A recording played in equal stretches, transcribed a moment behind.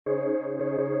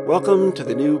Welcome to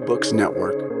the New Books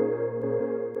Network.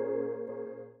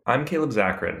 I'm Caleb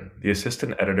Zakarin, the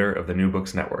assistant editor of the New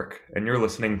Books Network, and you're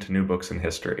listening to New Books in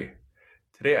History.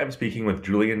 Today I'm speaking with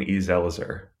Julian E.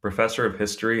 Zelizer, professor of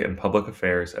history and public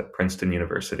affairs at Princeton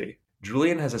University.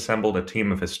 Julian has assembled a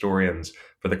team of historians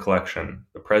for the collection,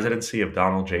 The Presidency of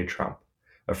Donald J. Trump,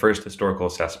 a first historical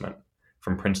assessment,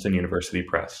 from Princeton University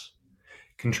Press.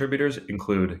 Contributors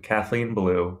include Kathleen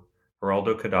Belew,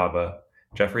 Geraldo Cadaba,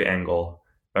 Jeffrey Engel,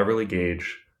 Beverly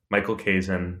Gage, Michael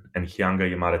Kazin, and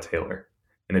Hyanga Yamada-Taylor,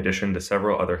 in addition to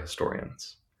several other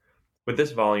historians. With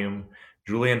this volume,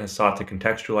 Julian has sought to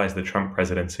contextualize the Trump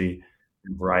presidency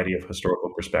in a variety of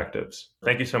historical perspectives.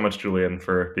 Thank you so much, Julian,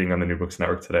 for being on the New Books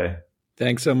Network today.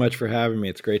 Thanks so much for having me.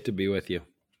 It's great to be with you.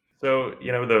 So,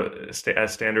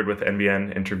 as standard with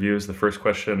NBN interviews, the first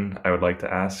question I would like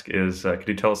to ask is, could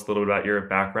you tell us a little bit about your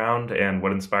background and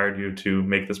what inspired you to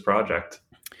make this project?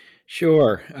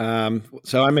 Sure.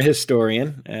 So I'm a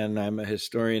historian, and I'm a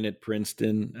historian at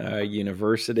Princeton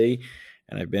University,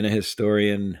 and I've been a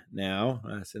historian now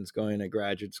since going to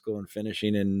graduate school and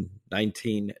finishing in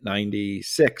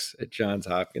 1996 at Johns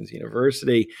Hopkins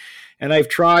University. And I've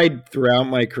tried throughout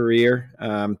my career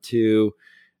to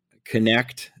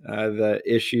connect the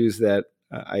issues that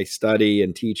I study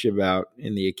and teach about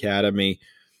in the academy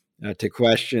to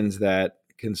questions that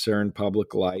concern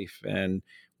public life and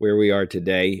where we are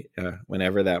today,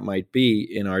 whenever that might be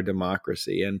in our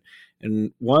democracy.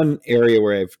 And one area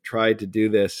where I've tried to do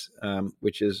this,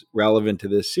 which is relevant to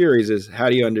this series, is how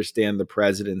do you understand the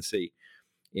presidency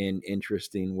in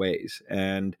interesting ways?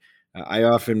 And I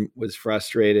often was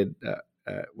frustrated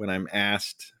when I'm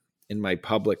asked in my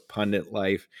public pundit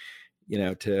life,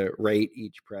 to rate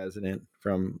each president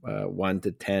from 1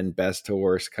 to 10, best to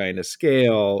worst kind of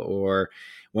scale, or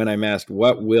when I'm asked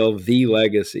what will the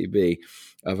legacy be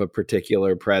of a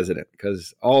particular president,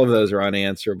 because all of those are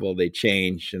unanswerable. They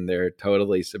change and they're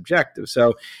totally subjective.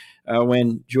 So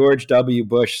when George W.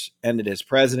 Bush ended his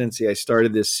presidency, I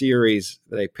started this series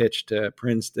that I pitched to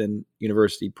Princeton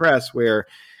University Press, where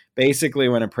basically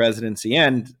when a presidency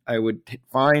ends, I would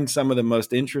find some of the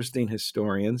most interesting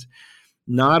historians,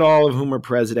 not all of whom are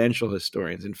presidential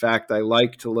historians. In fact, I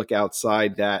like to look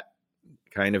outside that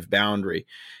kind of boundary.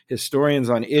 Historians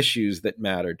on issues that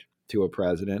mattered to a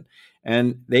president,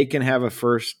 and they can have a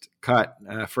first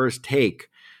take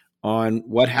on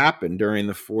what happened during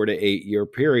the 4 to 8 year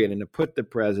period and to put the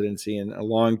presidency in a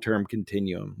long-term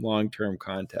continuum, long-term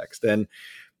context. And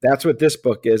that's what this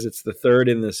book is. It's the third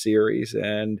in the series.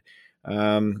 And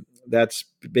that's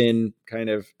been kind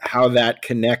of how that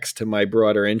connects to my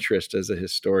broader interest as a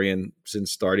historian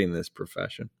since starting this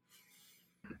profession.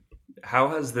 How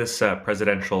has this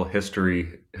presidential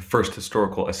history first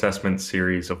historical assessment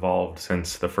series evolved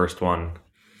since the first one?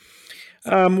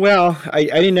 Well, I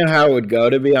didn't know how it would go,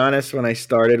 to be honest, when I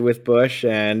started with Bush.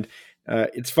 And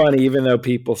it's funny, even though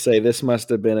people say this must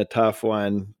have been a tough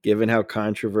one, given how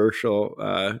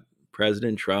controversial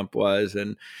President Trump was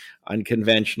and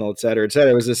unconventional, et cetera, et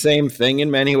cetera. It was the same thing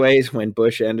in many ways when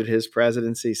Bush ended his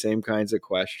presidency, same kinds of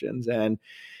questions. And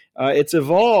it's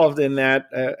evolved in that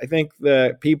I think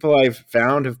the people I've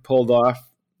found have pulled off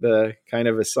the kind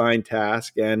of assigned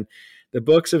task, and the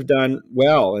books have done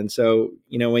well. And so,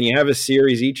 when you have a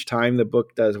series, each time the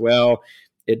book does well,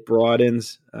 it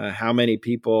broadens how many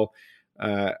people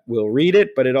will read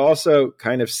it, but it also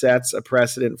kind of sets a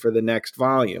precedent for the next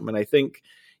volume. And I think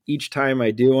each time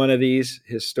I do one of these,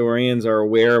 historians are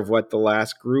aware of what the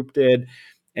last group did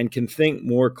and can think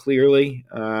more clearly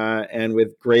and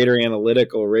with greater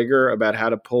analytical rigor about how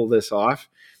to pull this off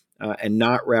and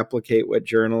not replicate what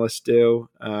journalists do,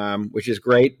 which is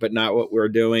great, but not what we're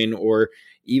doing, or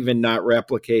even not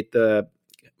replicate the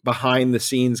behind the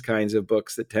scenes kinds of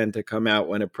books that tend to come out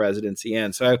when a presidency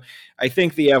ends. So I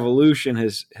think the evolution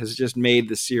has just made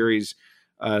the series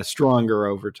stronger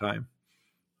over time.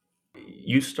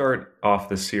 You start off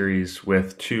the series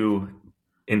with two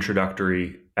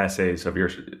introductory essays of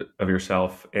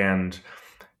yourself, and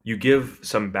you give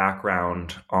some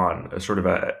background on a sort of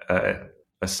a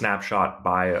snapshot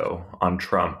bio on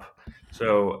Trump.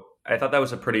 So I thought that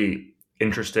was a pretty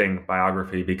interesting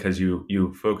biography because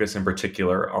you focus in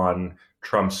particular on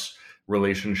Trump's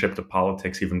relationship to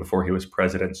politics even before he was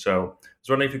president. So I was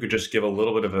wondering if you could just give a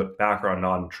little bit of a background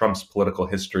on Trump's political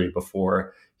history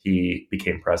before he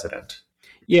became president.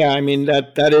 Yeah, I mean,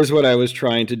 that is what I was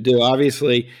trying to do.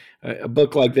 Obviously, a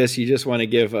book like this, you just want to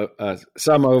give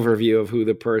some overview of who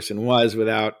the person was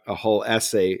without a whole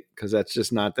essay, because that's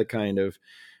just not the kind of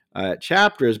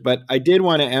chapters. But I did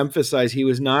want to emphasize he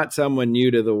was not someone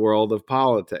new to the world of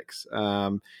politics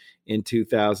in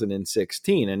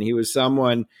 2016. And he was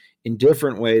someone in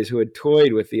different ways who had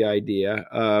toyed with the idea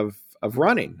of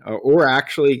running or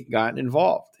actually gotten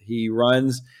involved. He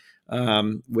runs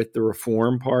with the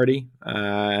Reform Party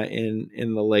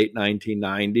in the late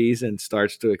 1990s and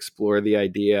starts to explore the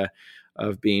idea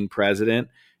of being president.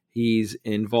 He's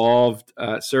involved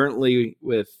certainly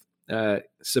with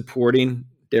supporting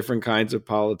different kinds of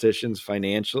politicians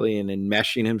financially and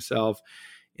enmeshing himself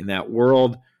in that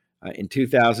world. In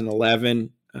 2011,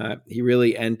 he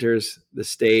really enters the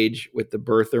stage with the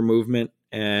birther movement,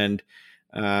 and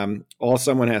all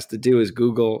someone has to do is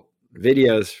Google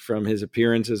videos from his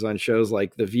appearances on shows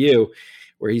like The View,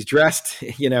 where he's dressed,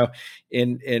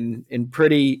 in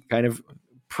pretty kind of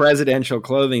presidential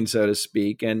clothing, so to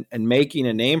speak, and making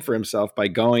a name for himself by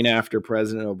going after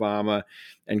President Obama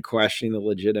and questioning the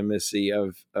legitimacy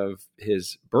of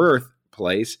his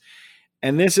birthplace.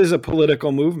 And this is a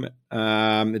political movement.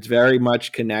 It's very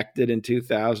much connected in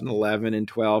 2011 and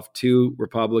 12 to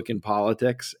Republican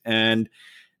politics. And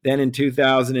then in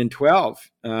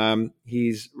 2012,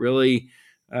 he's really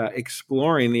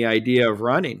exploring the idea of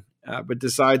running, but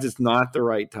decides it's not the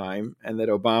right time and that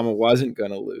Obama wasn't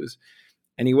going to lose.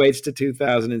 And he waits to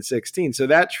 2016. So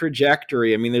that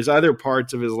trajectory, I mean, there's other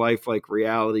parts of his life like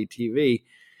reality TV,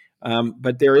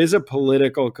 but there is a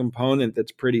political component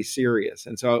that's pretty serious.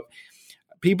 And so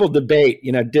people debate,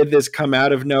 did this come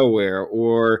out of nowhere,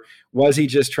 or was he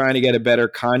just trying to get a better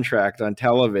contract on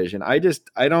television? I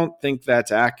don't think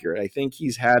that's accurate. I think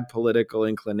he's had political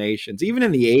inclinations. Even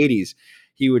in the 80s,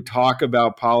 he would talk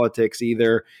about politics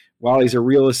either while he's a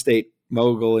real estate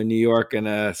mogul in New York and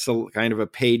a kind of a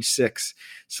page 6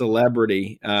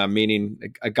 celebrity, meaning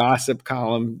a gossip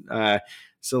column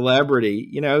celebrity.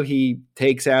 He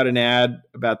takes out an ad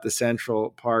about the Central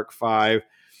Park Five,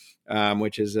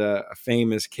 which is a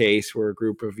famous case where a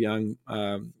group of young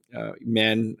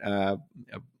men,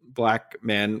 black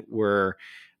men, were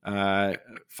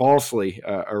falsely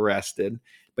arrested.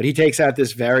 But he takes out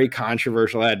this very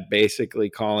controversial ad, basically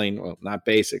calling for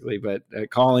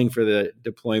the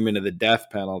deployment of the death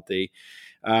penalty,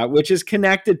 which is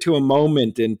connected to a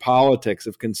moment in politics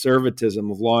of conservatism,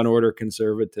 of law and order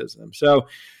conservatism. So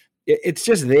it's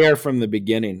just there from the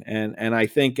beginning. And I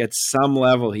think at some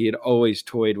level he had always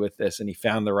toyed with this, and he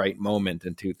found the right moment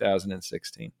in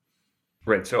 2016.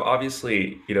 Right. So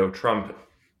obviously, Trump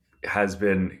has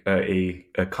been a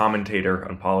commentator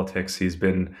on politics. He's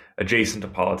been adjacent to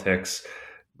politics,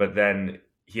 but then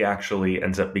he actually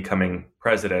ends up becoming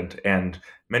president. And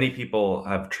many people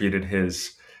have treated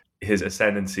his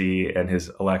ascendancy and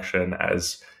his election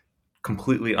as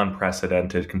completely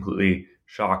unprecedented, completely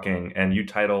shocking. And you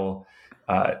title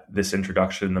this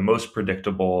introduction "The Most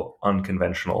Predictable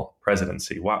Unconventional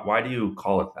Presidency." Why do you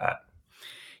call it that?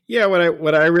 Yeah,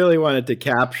 what I really wanted to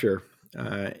capture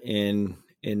in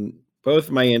both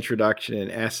my introduction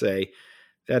and essay,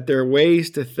 that there are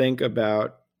ways to think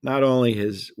about not only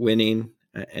his winning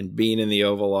and being in the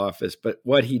Oval Office, but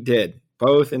what he did,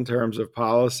 both in terms of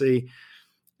policy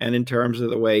and in terms of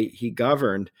the way he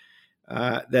governed,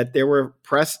 that there were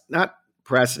not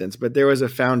precedents, but there was a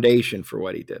foundation for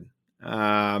what he did.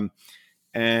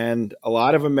 And a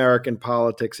lot of American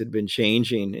politics had been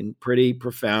changing in pretty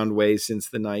profound ways since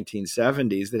the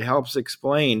 1970s that helps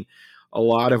explain a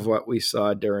lot of what we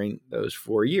saw during those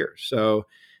 4 years. So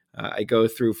I go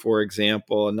through, for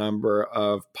example, a number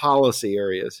of policy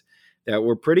areas that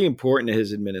were pretty important to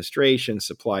his administration: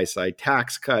 supply side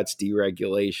tax cuts,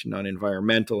 deregulation on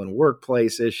environmental and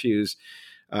workplace issues,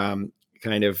 playing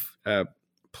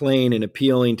and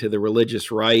appealing to the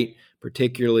religious right,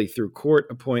 particularly through court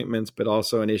appointments, but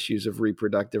also in issues of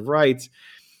reproductive rights,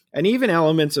 and even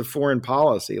elements of foreign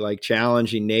policy like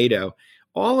challenging NATO,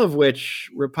 all of which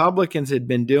Republicans had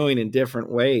been doing in different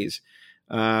ways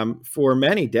for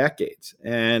many decades.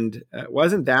 And it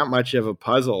wasn't that much of a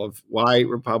puzzle of why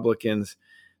Republicans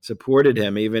supported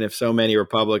him, even if so many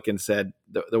Republicans said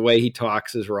the way he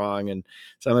talks is wrong and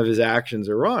some of his actions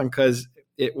are wrong, because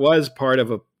it was part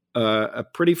of a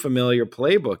pretty familiar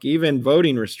playbook. Even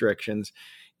voting restrictions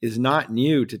is not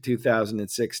new to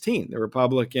 2016. The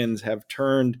Republicans have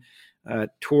turned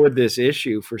toward this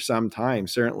issue for some time,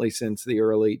 certainly since the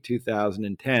early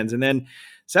 2010s. And then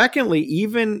secondly,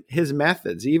 even his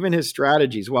methods, even his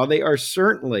strategies, while they are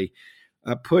certainly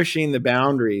pushing the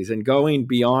boundaries and going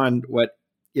beyond what,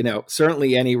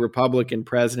 certainly any Republican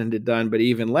president had done, but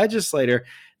even legislator,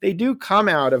 they do come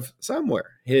out of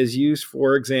somewhere. His use,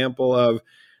 for example, of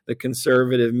the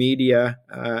conservative media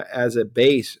as a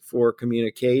base for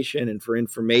communication and for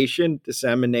information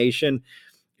dissemination,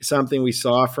 something we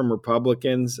saw from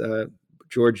Republicans.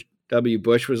 George W.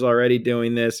 Bush was already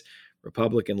doing this.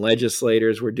 Republican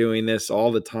legislators were doing this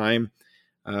all the time.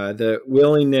 the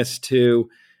willingness to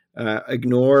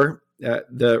ignore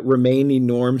the remaining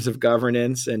norms of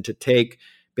governance and to take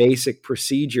basic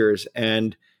procedures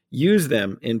and use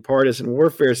them in partisan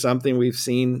warfare, something we've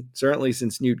seen certainly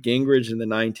since Newt Gingrich in the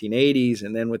 1980s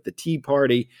and then with the Tea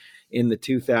Party in the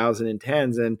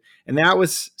 2010s. And that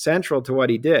was central to what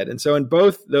he did. And so in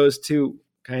both those two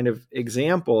kind of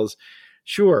examples,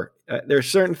 sure, there are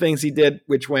certain things he did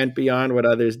which went beyond what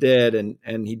others did,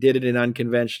 and he did it in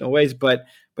unconventional ways, but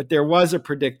there was a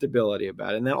predictability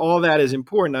about it. And then all that is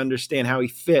important to understand how he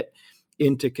fit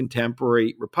into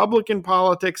contemporary Republican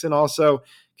politics and also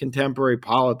contemporary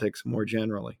politics more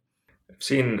generally. I've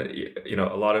seen,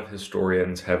 a lot of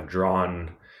historians have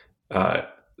drawn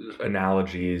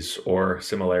analogies or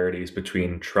similarities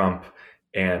between Trump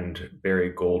and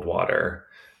Barry Goldwater.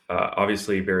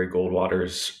 Obviously, Barry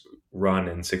Goldwater's run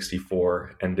in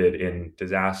 '64 ended in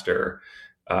disaster,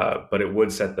 but it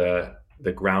would set the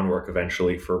groundwork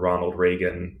eventually for Ronald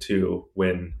Reagan to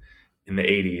win in the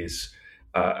 '80s.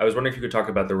 I was wondering if you could talk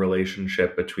about the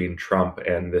relationship between Trump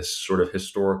and this sort of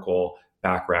historical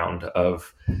background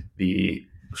of the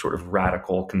sort of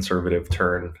radical conservative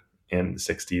turn in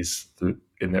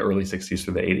the early '60s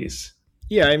through the '80s.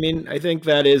 Yeah, I mean, I think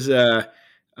that is a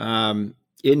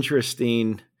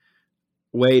interesting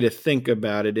way to think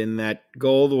about it, in that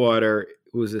Goldwater,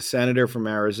 who was a senator from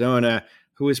Arizona,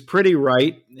 who was pretty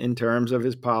right in terms of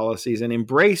his policies and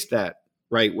embraced that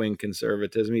right-wing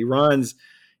conservatism.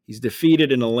 He's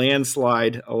defeated in a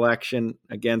landslide election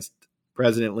against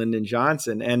President Lyndon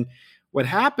Johnson. And what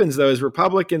happens, though, is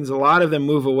Republicans, a lot of them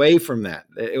move away from that.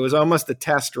 It was almost a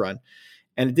test run,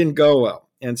 and it didn't go well.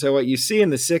 And so what you see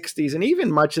in the 60s and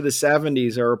even much of the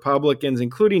 70s are Republicans,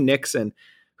 including Nixon,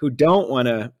 who don't want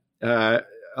to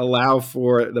allow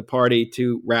for the party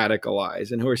to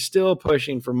radicalize and who are still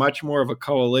pushing for much more of a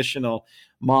coalitional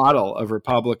model of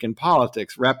Republican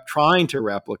politics, trying to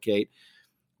replicate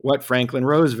what Franklin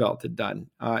Roosevelt had done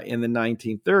in the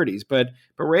 1930s. But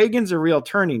Reagan's a real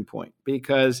turning point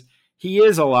because he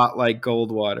is a lot like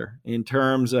Goldwater in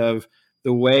terms of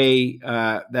the way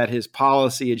that his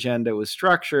policy agenda was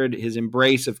structured, his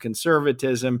embrace of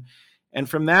conservatism. And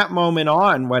from that moment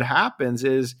on, what happens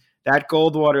is that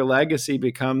Goldwater legacy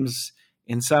becomes,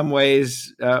 in some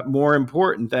ways, more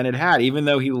important than it had. Even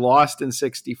though he lost in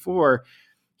 '64,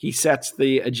 he sets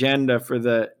the agenda for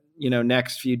the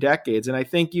next few decades. And I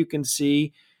think you can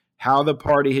see how the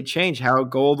party had changed, how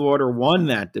Goldwater won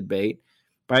that debate.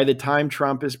 By the time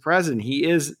Trump is president, he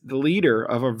is the leader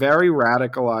of a very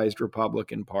radicalized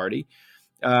Republican Party,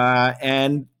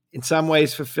 and in some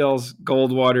ways fulfills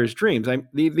Goldwater's dreams.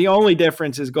 The only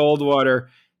difference is Goldwater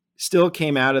still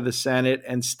came out of the Senate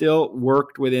and still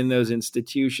worked within those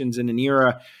institutions in an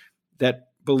era that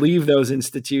believed those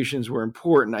institutions were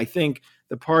important. I think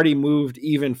the party moved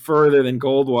even further than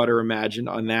Goldwater imagined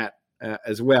on that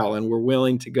as well, and were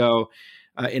willing to go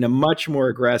in a much more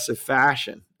aggressive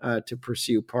fashion to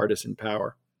pursue partisan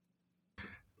power.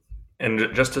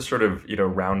 And just to sort of,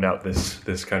 round out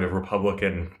this kind of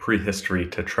Republican prehistory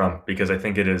to Trump, because I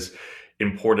think it is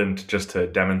important just to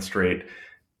demonstrate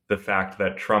the fact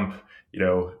that Trump,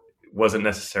 wasn't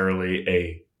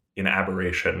necessarily an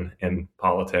aberration in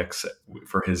politics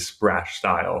for his brash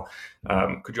style.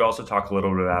 Could you also talk a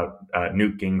little bit about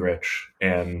Newt Gingrich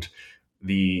and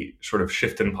the sort of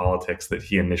shift in politics that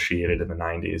he initiated in the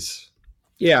 '90s?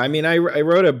 Yeah, I mean, I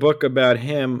wrote a book about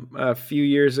him a few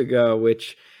years ago,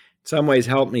 which in some ways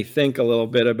helped me think a little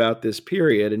bit about this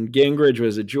period. And Gingrich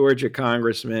was a Georgia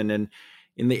congressman, and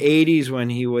in the '80s, when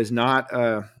he was not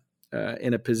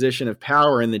in a position of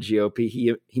power in the GOP,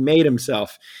 he made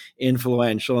himself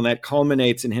influential, and that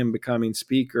culminates in him becoming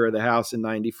Speaker of the House in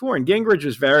 '94. And Gingrich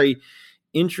was very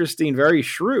interesting, very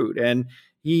shrewd, and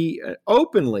he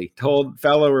openly told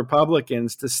fellow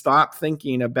Republicans to stop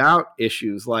thinking about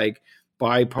issues like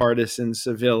bipartisan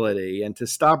civility and to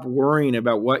stop worrying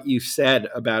about what you said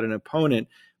about an opponent,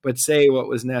 but say what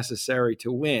was necessary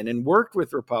to win, and worked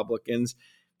with Republicans,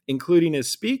 including as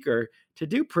Speaker, to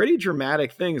do pretty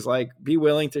dramatic things like be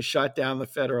willing to shut down the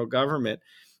federal government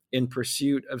in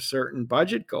pursuit of certain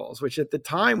budget goals, which at the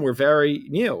time were very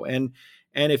new. And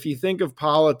if you think of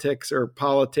politics or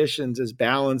politicians as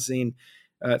balancing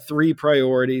three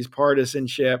priorities: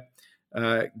 partisanship,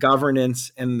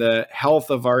 governance, and the health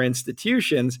of our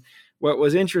institutions, what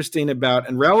was interesting about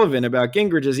and relevant about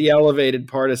Gingrich is he elevated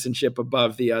partisanship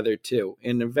above the other two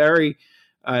in a very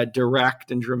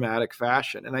direct and dramatic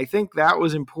fashion. And I think that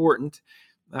was important.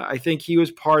 I think he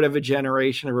was part of a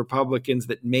generation of Republicans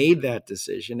that made that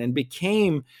decision and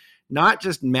became not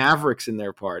just mavericks in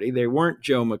their party. They weren't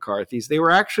Joe McCarthy's. They were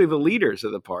actually the leaders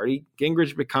of the party.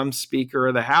 Gingrich becomes Speaker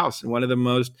of the House in one of the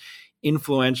most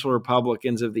influential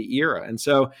Republicans of the era. And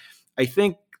so I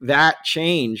think that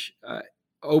change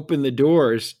opened the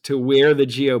doors to where the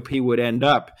GOP would end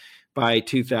up by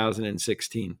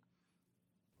 2016.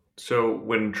 So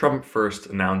when Trump first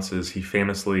announces, he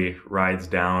famously rides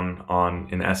down on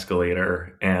an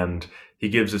escalator and he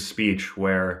gives a speech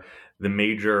where the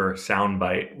major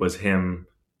soundbite was him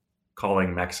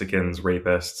calling Mexicans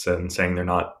rapists and saying they're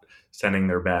not sending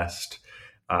their best.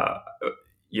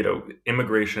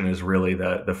 Immigration is really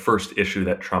the first issue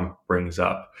that Trump brings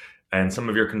up. And some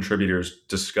of your contributors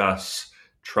discuss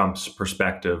Trump's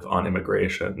perspective on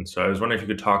immigration. So I was wondering if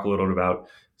you could talk a little bit about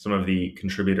some of the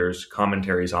contributors'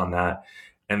 commentaries on that,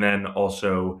 and then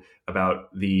also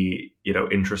about the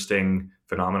interesting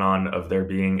phenomenon of there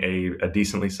being a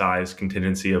decently sized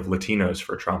contingency of Latinos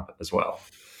for Trump as well.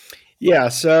 Yeah,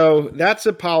 so that's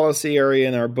a policy area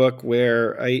in our book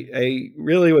where I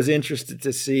really was interested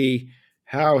to see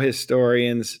how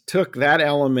historians took that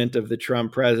element of the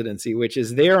Trump presidency, which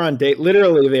is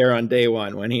literally there on day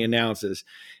one when he announces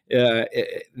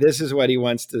this is what he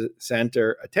wants to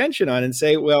center attention on, and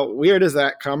say, well, where does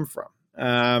that come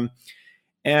from?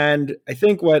 And I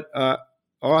think what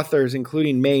authors,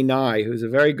 including Mae Nye, who's a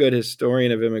very good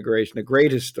historian of immigration, a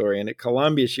great historian at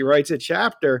Columbia, she writes a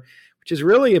chapter which is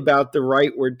really about the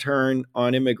rightward turn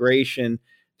on immigration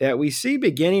that we see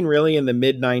beginning really in the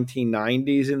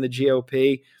mid-1990s in the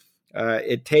GOP.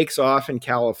 It takes off in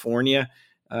California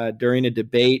during a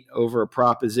debate over a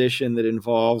proposition that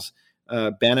involves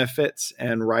benefits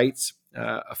and rights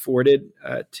afforded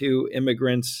to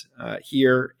immigrants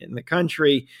here in the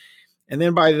country. And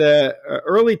then by the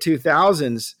early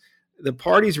 2000s, the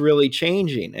party's really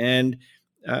changing. And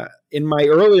in my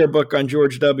earlier book on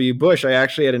George W. Bush, I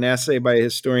actually had an essay by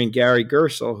historian Gary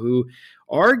Gersel, who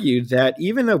argued that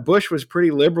even though Bush was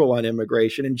pretty liberal on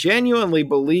immigration and genuinely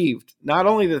believed not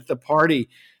only that the party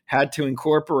had to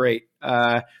incorporate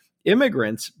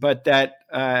immigrants, but that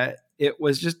it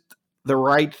was just the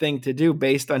right thing to do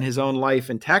based on his own life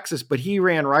in Texas, but he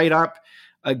ran right up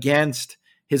against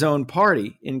his own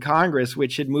party in Congress,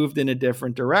 which had moved in a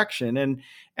different direction. And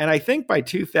I think by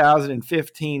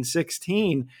 2015,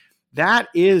 16, that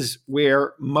is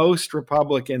where most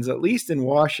Republicans, at least in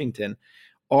Washington,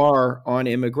 are on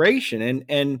immigration.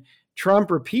 And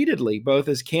Trump repeatedly, both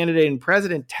as candidate and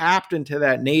president, tapped into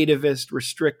that nativist,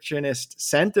 restrictionist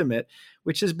sentiment,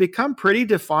 which has become pretty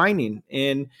defining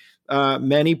in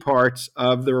many parts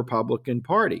of the Republican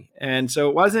Party. And so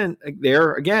it wasn't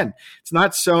there, again, it's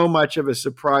not so much of a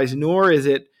surprise, nor is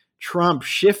it Trump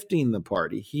shifting the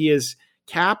party. He is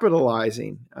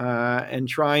capitalizing and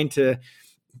trying to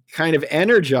kind of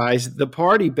energize the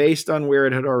party based on where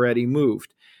it had already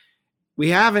moved. We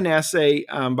have an essay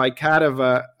by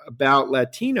Cadava about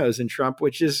Latinos and Trump,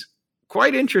 which is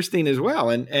quite interesting as well.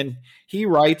 And he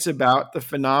writes about the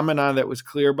phenomenon that was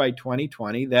clear by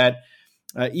 2020 that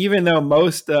even though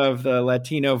most of the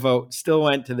Latino vote still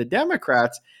went to the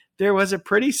Democrats, there was a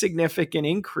pretty significant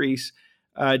increase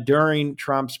during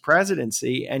Trump's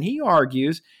presidency. And he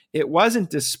argues it wasn't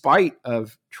despite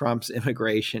of Trump's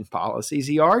immigration policies.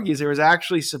 He argues there was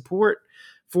actually support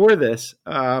for this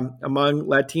among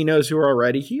Latinos who are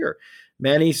already here.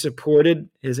 Many supported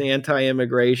his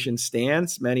anti-immigration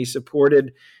stance. Many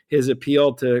supported his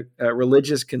appeal to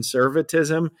religious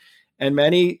conservatism. And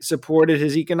many supported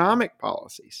his economic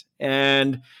policies.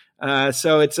 And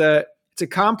so it's a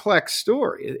complex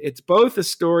story. It's both a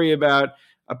story about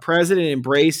a president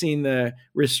embracing the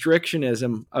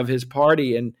restrictionism of his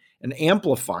party and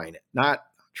amplifying it, not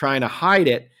trying to hide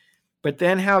it, but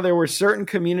then how there were certain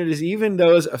communities, even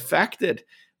those affected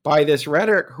by this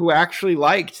rhetoric, who actually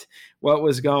liked what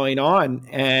was going on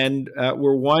and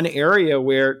were one area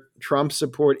where Trump's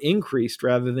support increased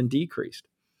rather than decreased.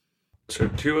 So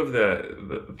two of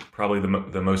the probably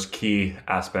the most key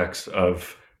aspects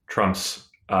of Trump's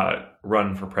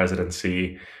run for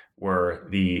presidency were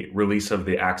the release of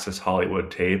the Access Hollywood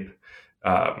tape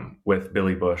with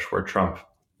Billy Bush, where Trump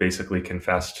basically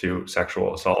confessed to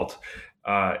sexual assault,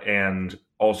 and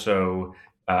also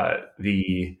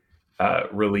the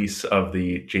release of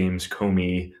the James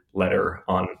Comey letter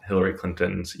on Hillary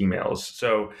Clinton's emails.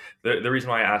 So the reason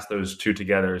why I asked those two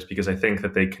together is because I think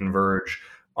that they converge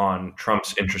on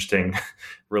Trump's interesting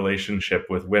relationship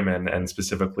with women, and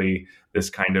specifically this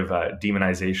kind of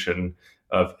demonization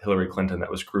of Hillary Clinton that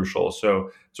was crucial. So I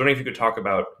was wondering if you could talk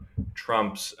about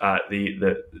Trump's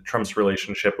Trump's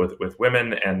relationship with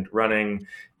women and running,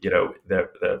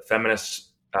 the feminist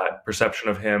perception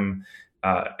of him,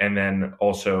 and then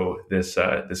also this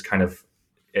kind of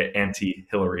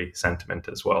anti-Hillary sentiment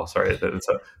as well. Sorry, it's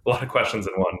a lot of questions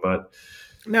in one, but.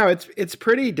 No, it's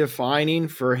pretty defining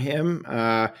for him.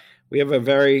 We have a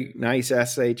very nice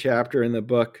essay chapter in the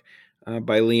book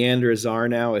by Leander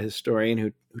Zarnow, a historian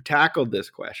who tackled this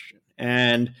question.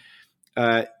 And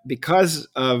because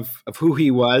of who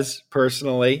he was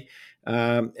personally,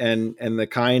 and the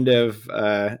kind of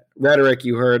rhetoric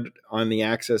you heard on the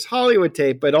Access Hollywood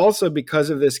tape, but also because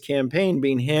of this campaign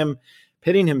being him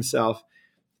pitting himself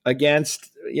against,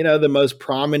 the most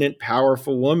prominent,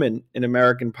 powerful woman in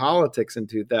American politics in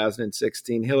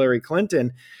 2016, Hillary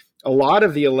Clinton. A lot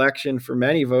of the election for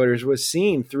many voters was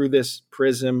seen through this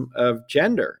prism of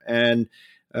gender, and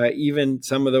even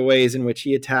some of the ways in which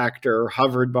he attacked her or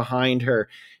hovered behind her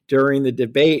during the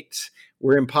debates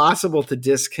were impossible to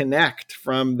disconnect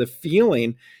from the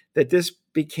feeling that this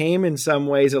became in some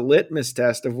ways a litmus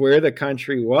test of where the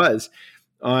country was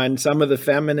on some of the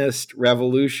feminist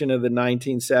revolution of the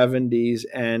 1970s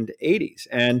and 80s.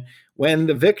 And when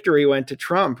the victory went to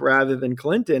Trump rather than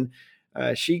Clinton,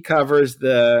 she covers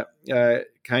the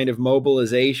kind of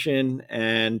mobilization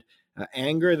and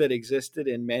anger that existed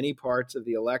in many parts of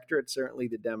the electorate, certainly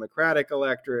the Democratic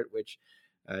electorate, which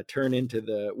turned into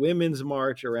the Women's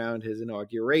March around his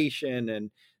inauguration, and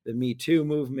the Me Too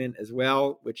movement as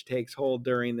well, which takes hold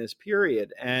during this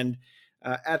period. And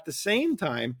at the same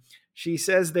time, she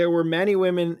says there were many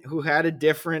women who had a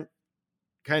different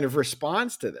kind of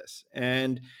response to this.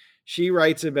 And she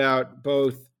writes about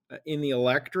both in the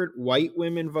electorate, white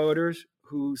women voters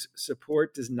whose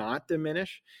support does not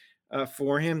diminish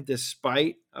for him,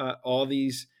 despite all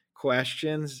these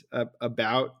questions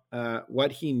about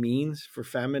what he means for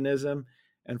feminism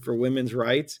and for women's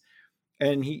rights.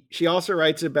 And she also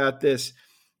writes about this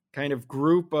kind of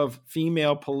group of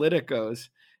female politicos,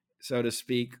 so to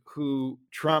speak, who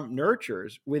Trump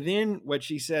nurtures within what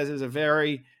she says is a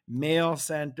very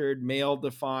male-centered,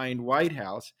 male-defined White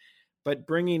House, but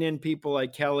bringing in people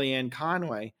like Kellyanne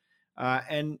Conway.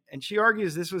 And she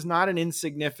argues this was not an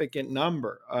insignificant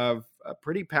number of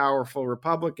pretty powerful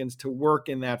Republicans to work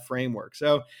in that framework.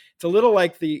 So it's a little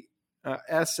like the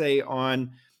essay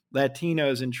on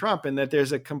Latinos and Trump, in that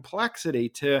there's a complexity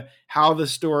to how the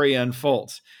story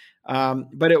unfolds.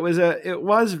 But it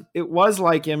was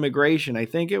like immigration. I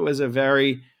think it was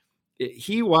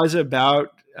he was about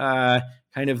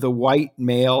kind of the white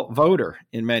male voter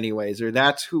in many ways, or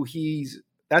that's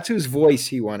whose voice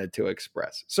he wanted to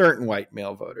express, certain white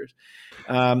male voters.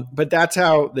 But that's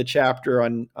how the chapter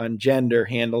on gender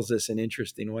handles this in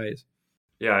interesting ways.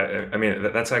 Yeah, I mean,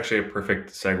 that's actually a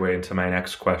perfect segue into my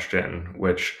next question,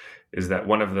 which is that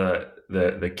one of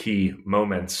the key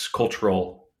moments,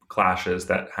 cultural clashes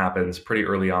that happens pretty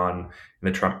early on in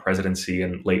the Trump presidency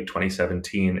in late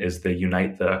 2017 is the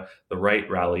Unite the Right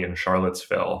rally in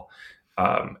Charlottesville.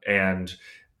 And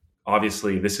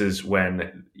obviously, this is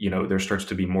when there starts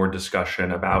to be more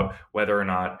discussion about whether or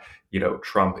not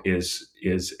Trump is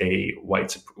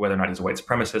whether or not he's a white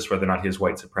supremacist, whether or not he has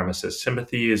white supremacist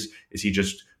sympathies. Is he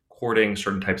just courting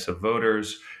certain types of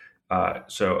voters?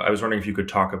 So I was wondering if you could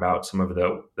talk about some of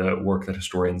the work that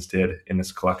historians did in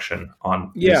this collection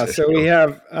on. Yeah, so we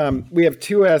have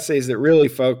two essays that really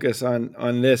focus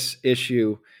on this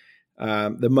issue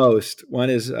the most. One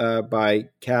is by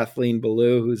Kathleen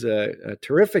Belew, who's a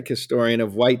terrific historian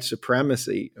of white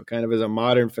supremacy, kind of as a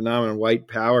modern phenomenon, white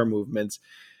power movements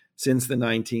since the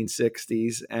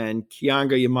 1960s, and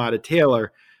Keeanga-Yamahtta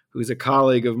Taylor, who's a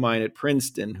colleague of mine at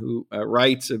Princeton, who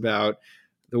writes about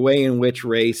the way in which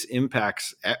race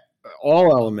impacts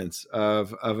all elements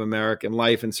of American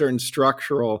life and certain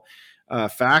structural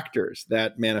factors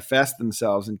that manifest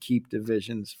themselves and keep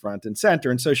divisions front and center.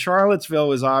 And so Charlottesville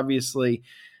was obviously,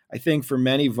 I think for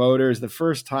many voters, the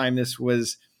first time this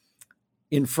was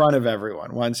in front of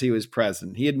everyone once he was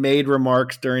president. He had made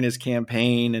remarks during his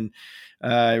campaign and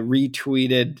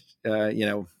retweeted,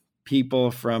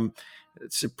 people from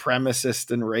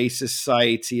supremacist and racist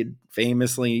sites. He had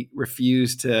famously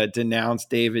refused to denounce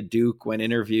David Duke when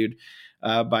interviewed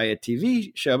by a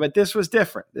TV show. But this was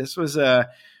different. This was a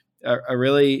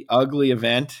really ugly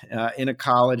event in a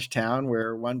college town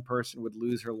where one person would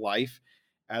lose her life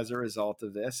as a result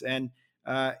of this. And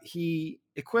he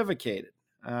equivocated.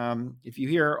 If you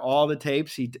hear all the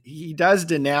tapes, he does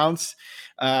denounce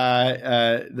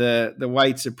the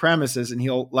white supremacists, and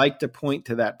he'll like to point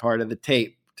to that part of the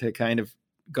tape to kind of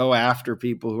go after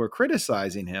people who are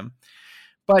criticizing him.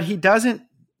 But he doesn't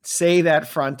say that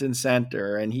front and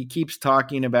center, and he keeps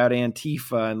talking about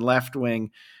Antifa and left-wing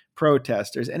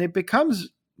protesters, and it becomes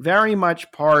very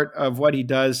much part of what he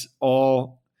does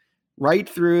all right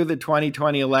through the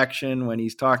 2020 election, when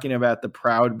he's talking about the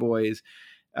Proud Boys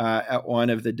at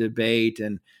one of the debate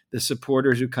and the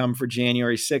supporters who come for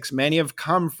January 6th. Many have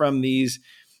come from these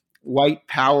white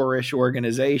powerish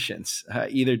organizations,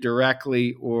 either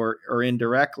directly or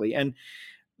indirectly. And,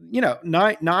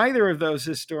 neither of those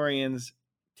historians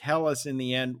tell us in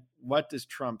the end, what does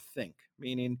Trump think?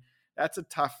 Meaning that's a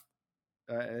tough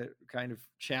kind of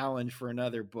challenge for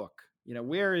another book.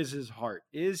 Where is his heart?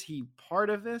 Is he part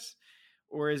of this,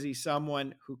 or is he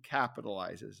someone who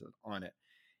capitalizes on it?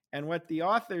 And what the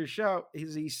authors show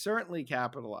is he certainly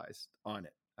capitalized on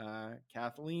it.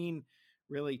 Kathleen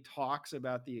really talks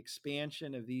about the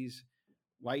expansion of these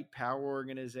white power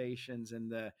organizations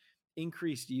and the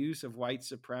increased use of white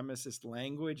supremacist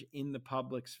language in the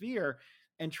public sphere.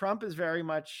 And Trump is very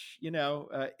much,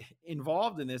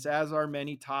 involved in this, as are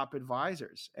many top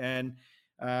advisors. And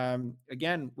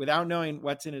again, without knowing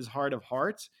what's in his heart of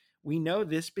hearts, we know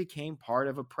this became part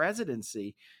of a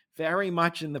presidency very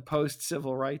much in the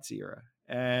post-civil rights era.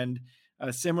 And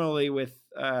similarly with,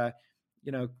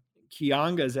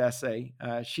 Kianga's essay,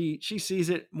 she sees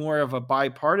it more of a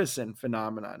bipartisan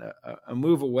phenomenon, a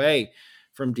move away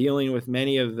from dealing with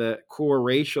many of the core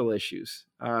racial issues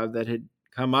that had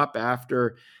come up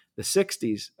after the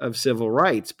 60s of civil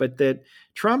rights, but that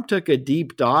Trump took a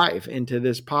deep dive into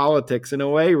this politics in a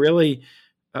way really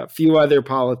few other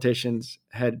politicians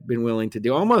had been willing to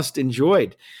do, almost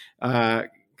enjoyed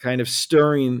kind of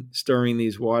stirring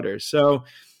these waters. So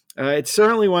it's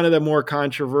certainly one of the more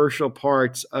controversial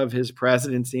parts of his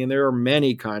presidency, and there are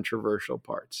many controversial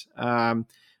parts.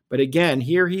 But again,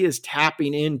 here he is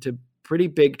tapping into pretty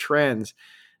big trends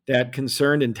that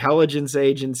concerned intelligence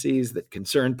agencies, that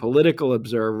concerned political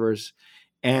observers,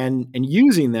 and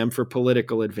using them for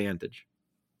political advantage.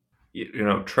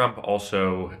 Trump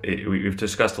also, we've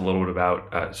discussed a little bit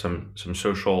about some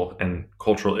social and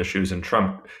cultural issues, and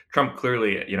Trump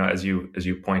clearly, as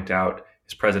you point out,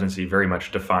 his presidency very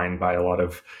much defined by a lot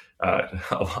of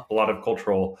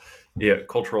cultural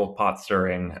pot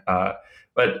stirring.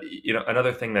 But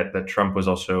another thing that Trump was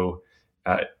also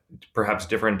perhaps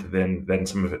different than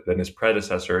his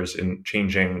predecessors in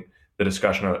changing the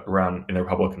discussion around in the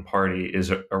Republican Party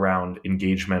is around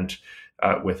engagement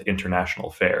with international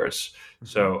affairs.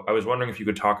 So I was wondering if you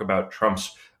could talk about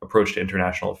Trump's approach to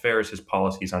international affairs, his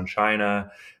policies on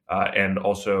China, and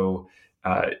also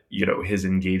his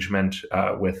engagement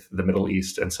with the Middle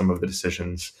East and some of the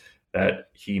decisions that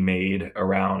he made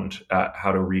around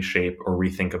how to reshape or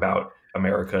rethink about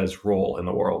America's role in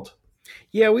the world.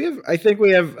 Yeah, I think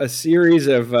we have a series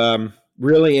of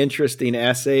really interesting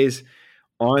essays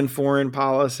on foreign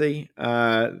policy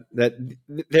that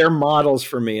they're models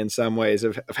for me in some ways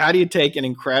of how do you take an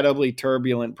incredibly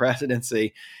turbulent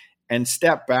presidency and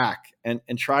step back and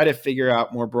try to figure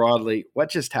out more broadly what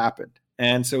just happened.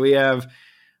 And so we have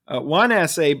one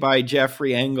essay by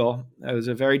Jeffrey Engel, who's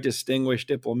a very distinguished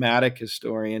diplomatic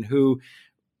historian who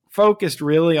focused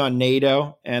really on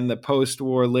NATO and the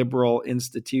post-war liberal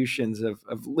institutions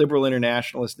of liberal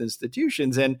internationalist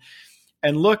institutions and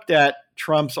looked at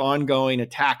Trump's ongoing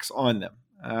attacks on them.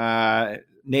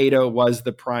 NATO was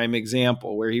the prime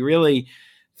example where he really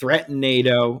threatened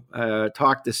NATO,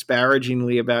 talked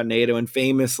disparagingly about NATO, and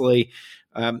famously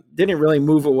didn't really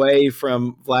move away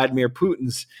from Vladimir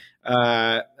Putin's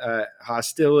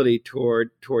hostility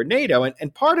toward NATO.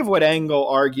 And part of what Engel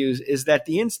argues is that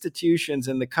the institutions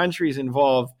and the countries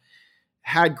involved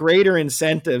had greater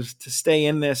incentives to stay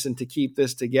in this and to keep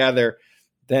this together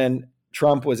than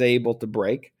Trump was able to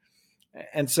break.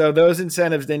 And so those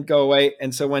incentives didn't go away.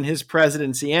 And so when his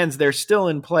presidency ends, they're still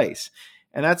in place.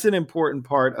 And that's an important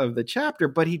part of the chapter.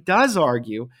 But he does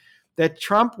argue that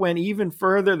Trump went even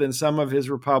further than some of his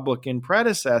Republican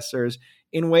predecessors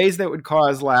in ways that would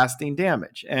cause lasting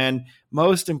damage. And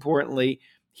most importantly,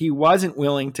 he wasn't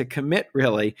willing to commit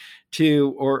really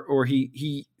to, or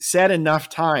he said enough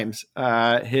times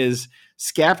his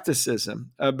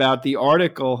skepticism about the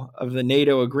article of the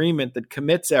NATO agreement that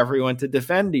commits everyone to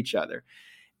defend each other.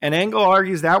 And Engel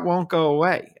argues that won't go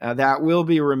away. That will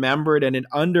be remembered, and it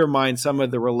undermines some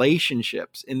of the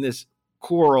relationships in this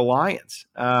core alliance.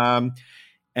 And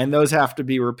those have to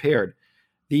be repaired.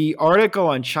 The article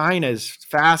on China is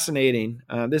fascinating.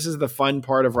 This is the fun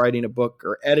part of writing a book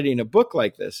or editing a book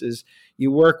like this, is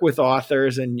you work with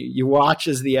authors and you watch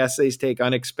as the essays take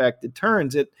unexpected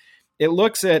turns. It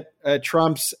looks at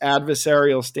Trump's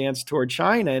adversarial stance toward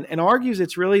China and argues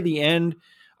it's really the end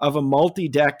of a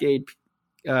multi-decade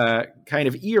kind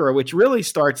of era, which really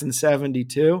starts in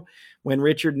 1972 when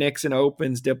Richard Nixon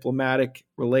opens diplomatic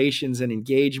relations and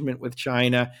engagement with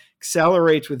China,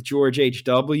 accelerates with George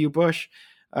H.W. Bush,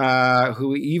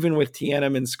 who even with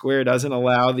Tiananmen Square doesn't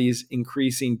allow these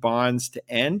increasing bonds to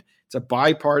end. It's a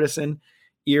bipartisan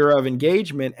era of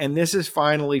engagement, and this is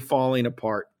finally falling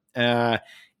apart.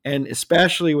 And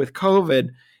especially with COVID,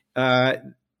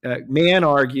 Mann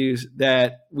argues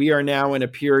that we are now in a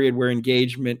period where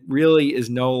engagement really is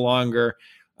no longer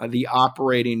the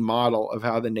operating model of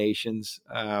how the nations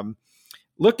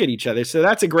look at each other. So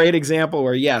that's a great example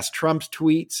where, yes, Trump's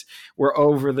tweets were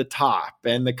over the top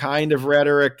and the kind of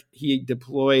rhetoric he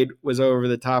deployed was over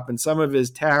the top. And some of his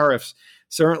tariffs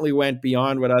certainly went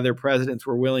beyond what other presidents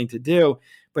were willing to do.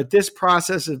 But this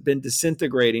process has been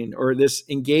disintegrating, or this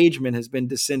engagement has been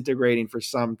disintegrating for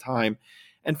some time.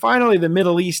 And finally, the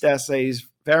Middle East essay is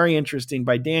very interesting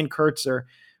by Dan Kurtzer,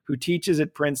 who teaches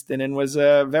at Princeton and was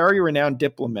a very renowned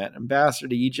diplomat, ambassador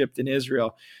to Egypt and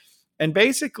Israel. And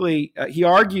basically, he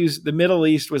argues the Middle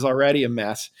East was already a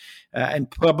mess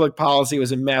and public policy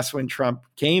was a mess when Trump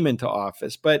came into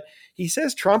office. But he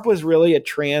says Trump was really a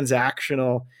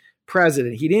transactional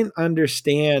president. He didn't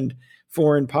understand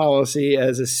foreign policy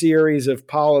as a series of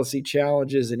policy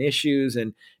challenges and issues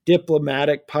and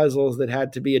diplomatic puzzles that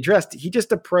had to be addressed. He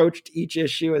just approached each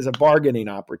issue as a bargaining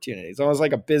opportunity. It's almost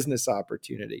like a business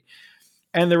opportunity.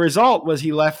 And the result was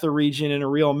he left the region in a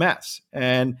real mess.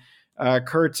 And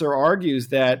Kurtzer argues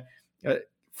that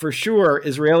for sure,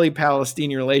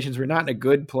 Israeli-Palestinian relations were not in a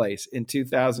good place in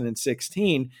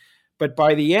 2016. But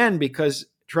by the end, because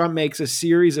Trump makes a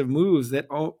series of moves that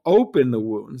open the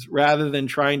wounds rather than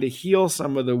trying to heal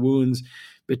some of the wounds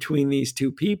between these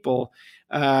two people,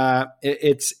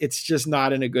 it's just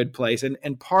not in a good place.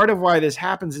 And part of why this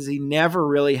happens is he never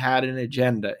really had an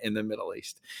agenda in the Middle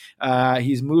East.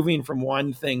 He's moving from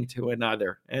one thing to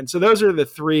another. And so those are the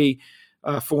three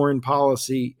foreign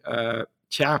policy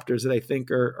chapters that I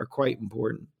think are quite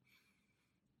important.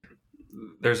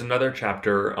 There's another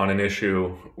chapter on an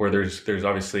issue where there's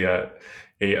obviously a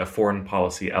foreign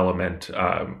policy element.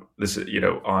 This,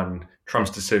 on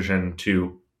Trump's decision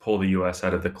to pull the U.S.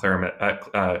 out of the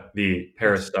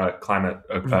Paris Climate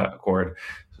Accord.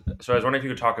 So I was wondering if you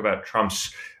could talk about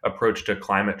Trump's approach to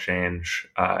climate change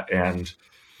and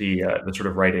the sort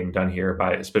of writing done here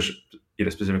by,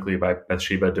 specifically by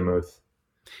Bathsheba Demuth.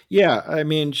 Yeah, I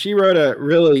mean, she wrote a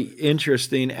really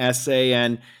interesting essay,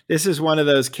 and this is one of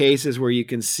those cases where you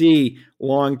can see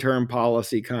long-term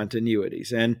policy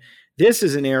continuities. And this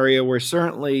is an area where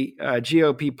certainly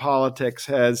GOP politics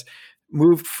has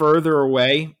moved further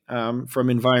away from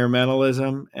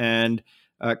environmentalism and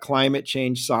climate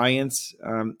change science,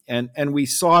 and we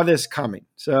saw this coming.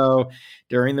 So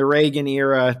during the Reagan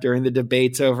era, during the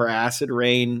debates over acid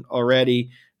rain already,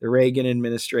 the Reagan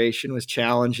administration was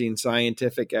challenging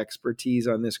scientific expertise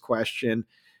on this question.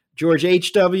 George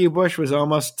H.W. Bush was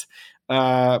almost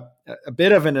a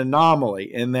bit of an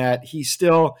anomaly in that he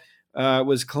still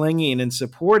was clinging and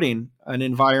supporting an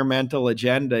environmental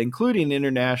agenda, including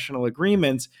international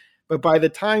agreements. But by the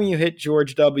time you hit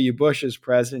George W. Bush as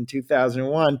president in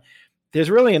 2001, there's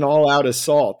really an all-out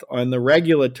assault on the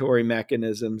regulatory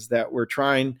mechanisms that we're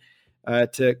trying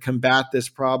to combat this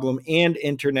problem and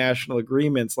international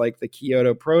agreements like the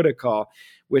Kyoto Protocol,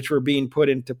 which were being put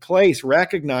into place,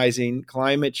 recognizing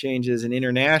climate change as an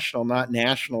international, not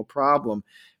national problem.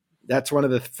 That's one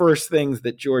of the first things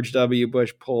that George W.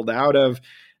 Bush pulled out of.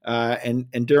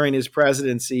 And during his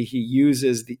presidency, he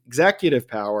uses the executive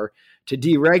power to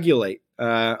deregulate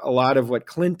a lot of what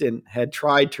Clinton had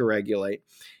tried to regulate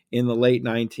in the late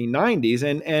 1990s.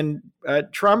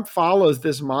 And Trump follows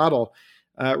this model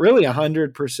really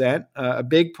 100%. A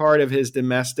big part of his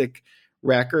domestic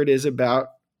record is about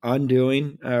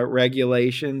undoing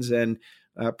regulations and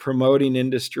promoting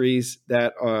industries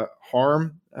that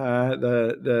harm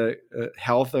the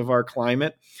health of our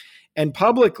climate, and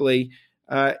publicly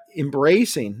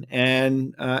embracing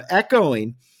and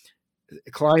echoing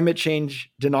climate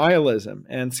change denialism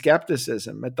and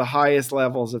skepticism at the highest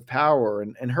levels of power.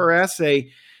 And her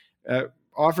essay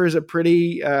offers a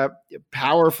pretty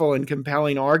powerful and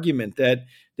compelling argument that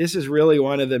this is really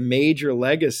one of the major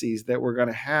legacies that we're going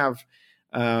to have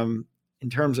in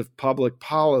terms of public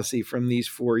policy from these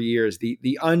 4 years,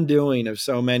 the undoing of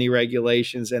so many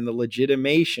regulations and the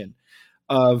legitimation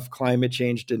of climate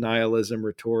change denialism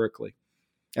rhetorically.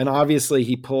 And obviously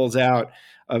he pulls out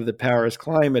of the Paris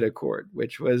Climate Accord,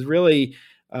 which was really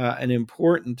an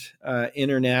important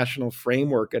international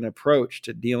framework and approach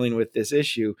to dealing with this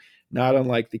issue, not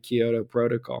unlike the Kyoto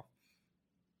Protocol.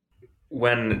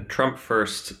 When Trump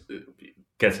first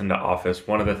gets into office,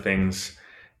 one of the things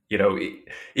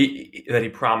that he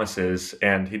promises,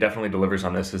 and he definitely delivers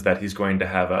on this, is that he's going to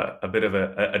have a bit of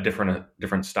a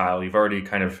different style. You've already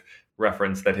kind of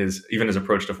referenced that his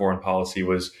approach to foreign policy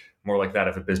was more like that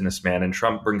of a businessman, and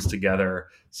Trump brings together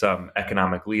some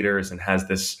economic leaders and has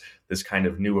this kind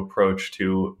of new approach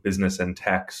to business and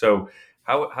tech. So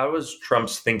how is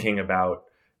Trump's thinking about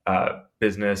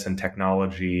business and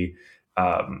technology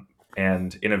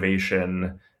and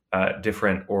innovation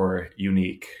different or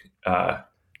unique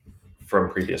from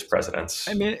previous presidents?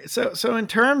 I mean, so in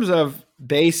terms of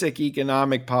basic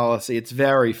economic policy, it's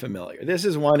very familiar. This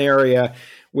is one area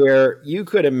where you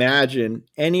could imagine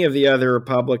any of the other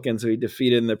Republicans who he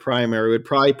defeated in the primary would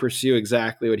probably pursue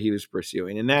exactly what he was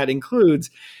pursuing. And that includes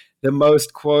the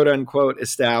most quote unquote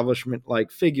establishment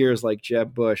like figures like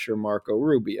Jeb Bush or Marco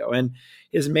Rubio. And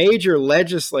his major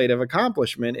legislative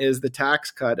accomplishment is the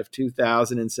tax cut of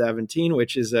 2017,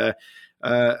 which is a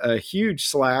huge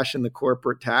slash in the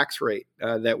corporate tax rate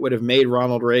that would have made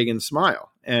Ronald Reagan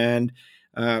smile. And,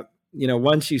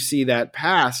 once you see that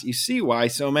pass, you see why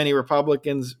so many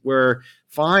Republicans were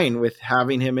fine with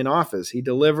having him in office. He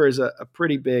delivers a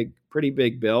pretty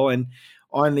big bill. And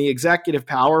on the executive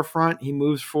power front, he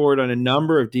moves forward on a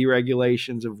number of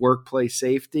deregulations of workplace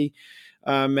safety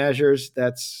measures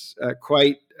that's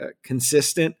quite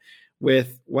consistent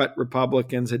with what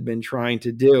Republicans had been trying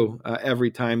to do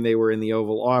every time they were in the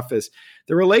Oval Office.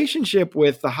 The relationship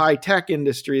with the high-tech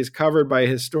industry is covered by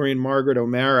historian Margaret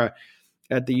O'Mara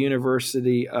at the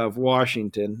University of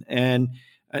Washington. And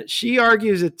she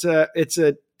argues it's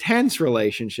a tense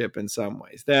relationship in some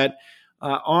ways, that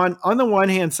on the one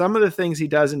hand, some of the things he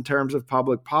does in terms of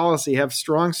public policy have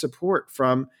strong support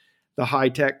from the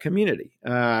high-tech community.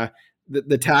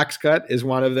 The tax cut is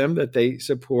one of them that they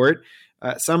support.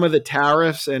 Some of the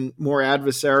tariffs and more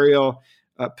adversarial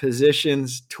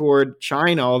positions toward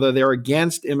China, although they're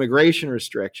against immigration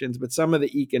restrictions, but some of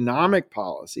the economic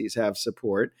policies have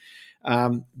support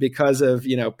because of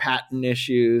patent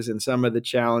issues and some of the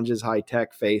challenges high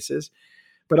tech faces.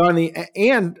 But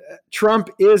and Trump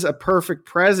is a perfect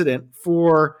president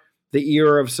for the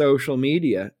era of social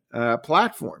media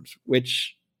platforms,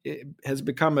 which has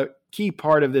become a key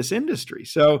part of this industry.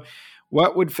 So,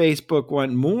 what would Facebook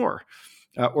want more?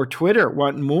 Or Twitter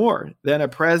want more than a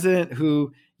president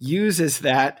who uses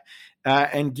that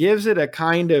and gives it a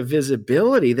kind of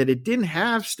visibility that it didn't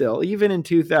have still, even in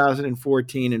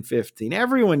 2014 and 15.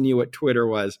 Everyone knew what Twitter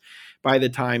was by the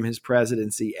time his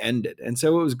presidency ended. And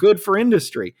so it was good for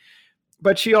industry.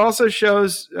 But she also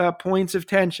shows points of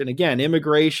tension. Again,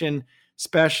 immigration,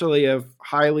 especially of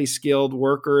highly skilled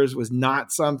workers, was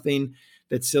not something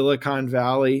that Silicon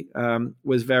Valley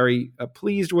was very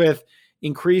pleased with.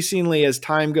 Increasingly, as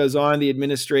time goes on, the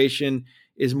administration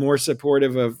is more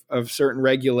supportive of certain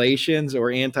regulations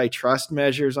or antitrust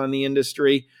measures on the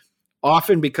industry,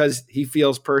 often because he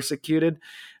feels persecuted.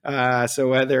 So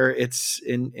whether it's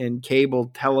in cable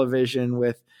television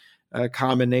with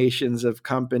combinations of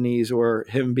companies or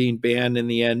him being banned in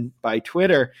the end by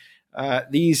Twitter,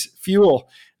 these fuel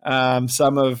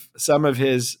some of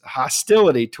his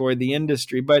hostility toward the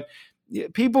industry. But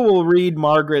people will read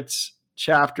Margaret's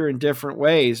chapter in different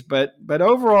ways, but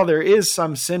overall there is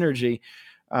some synergy.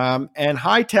 And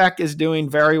high tech is doing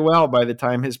very well by the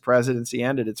time his presidency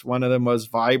ended. It's one of the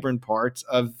most vibrant parts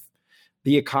of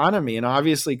the economy. And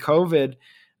obviously COVID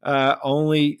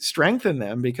only strengthened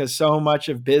them because so much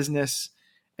of business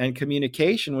and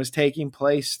communication was taking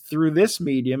place through this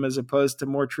medium as opposed to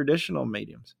more traditional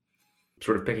mediums.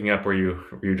 Sort of picking up where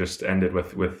you just ended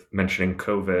with mentioning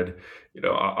COVID,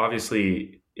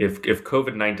 obviously if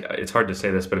COVID-19, it's hard to say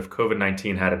this, but if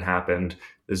COVID-19 hadn't happened,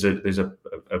 there's a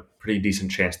pretty decent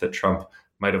chance that Trump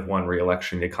might have won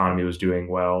re-election. The economy was doing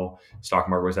well. Stock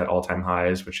market was at all-time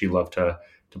highs, which he loved to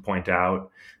point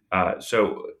out.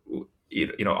 So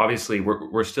obviously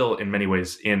we're still in many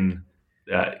ways in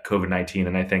COVID-19,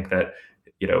 and I think that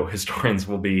historians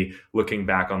will be looking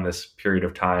back on this period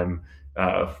of time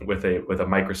with a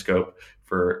microscope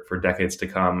for decades to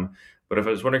come. But if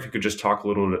I was wondering if you could just talk a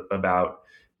little bit about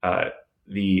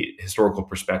the historical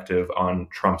perspective on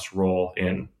Trump's role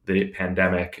in the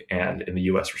pandemic and in the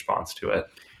U.S. response to it.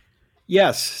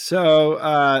 Yes.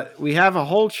 So we have a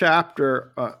whole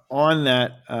chapter on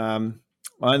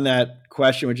that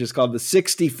question, which is called the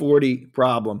 60-40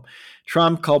 problem,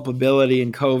 Trump culpability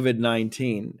in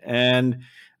COVID-19. And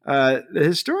the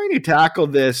historian who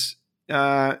tackled this,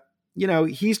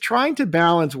 he's trying to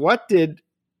balance what did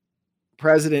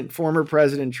former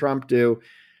President Trump do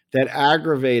that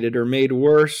aggravated or made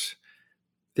worse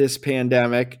this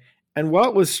pandemic, and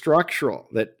what was structural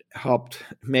that helped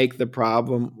make the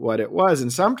problem what it was.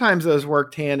 And sometimes those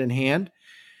worked hand in hand,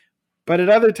 but at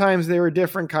other times they were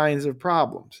different kinds of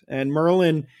problems. And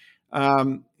Merlin,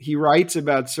 he writes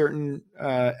about certain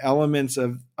elements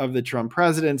of the Trump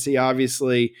presidency,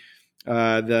 obviously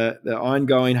the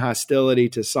ongoing hostility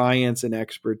to science and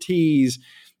expertise,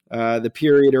 the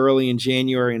period early in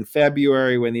January and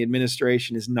February when the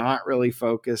administration is not really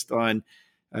focused on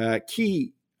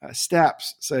key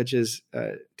steps such as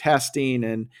testing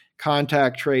and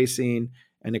contact tracing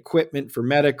and equipment for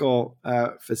medical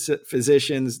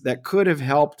physicians that could have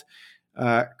helped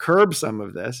curb some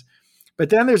of this. But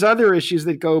then there's other issues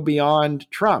that go beyond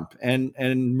Trump. And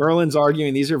Merlin's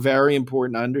arguing these are very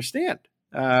important to understand,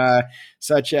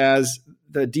 such as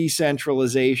the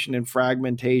decentralization and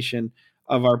fragmentation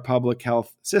of our public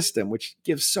health system, which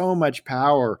gives so much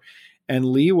power and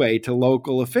leeway to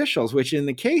local officials, which in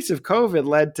the case of COVID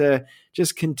led to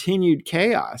just continued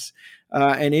chaos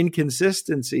and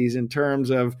inconsistencies in terms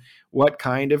of what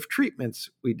kind of treatments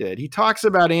we did. He talks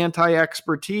about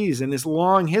anti-expertise and this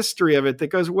long history of it that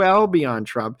goes well beyond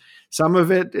Trump. Some of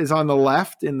it is on the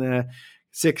left in the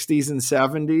 60s and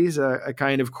 70s, a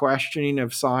kind of questioning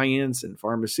of science and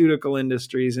pharmaceutical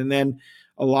industries. And then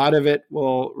a lot of it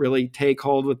will really take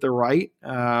hold with the right.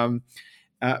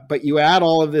 But you add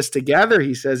all of this together,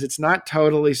 he says, it's not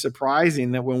totally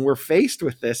surprising that when we're faced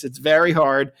with this, it's very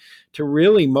hard to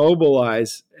really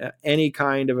mobilize any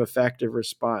kind of effective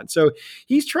response. So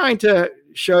he's trying to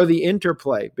show the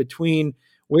interplay between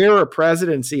where a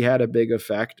presidency had a big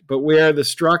effect, but where the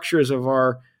structures of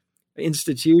our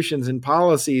institutions and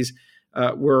policies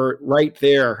were right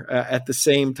there at the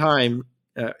same time,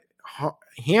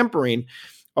 hampering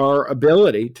our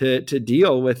ability to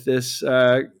deal with this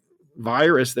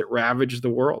virus that ravaged the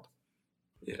world.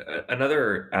 Yeah.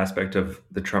 Another aspect of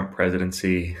the Trump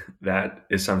presidency that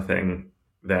is something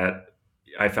that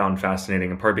I found fascinating,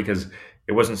 in part because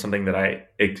it wasn't something that I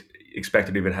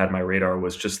expected even had my radar,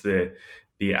 was just the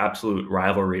absolute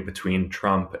rivalry between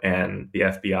Trump and the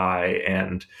FBI,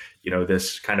 and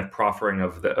this kind of proffering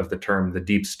of the term the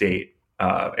deep state,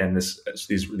 and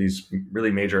these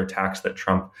really major attacks that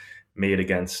Trump made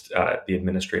against the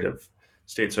administrative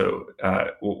state. So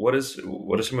what do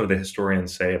some of the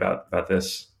historians say about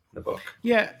this in the book?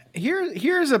 Yeah,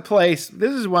 here's a place.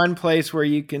 This is one place where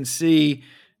you can see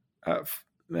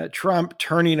Trump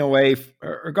turning away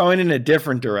or going in a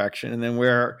different direction than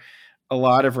where a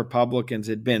lot of Republicans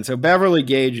had been. So Beverly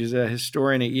Gage is a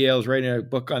historian at Yale, is writing a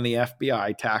book on the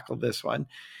FBI, tackled this one.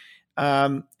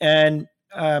 There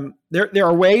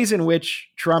are ways in which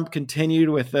Trump continued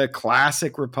with the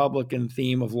classic Republican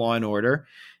theme of law and order.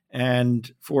 And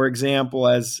for example,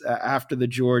 as after the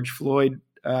George Floyd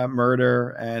murder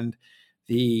and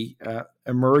the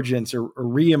emergence or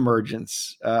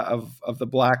reemergence of the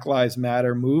Black Lives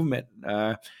Matter movement,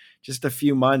 just a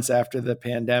few months after the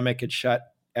pandemic had shut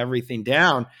everything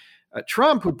down,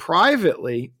 Trump, who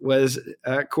privately was,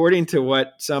 according to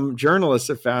what some journalists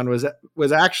have found,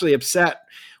 was actually upset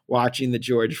watching the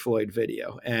George Floyd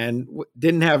video and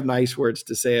didn't have nice words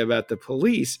to say about the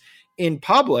police. In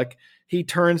public, he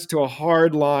turns to a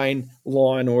hardline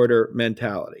law and order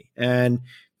mentality. And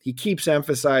he keeps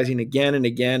emphasizing again and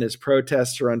again as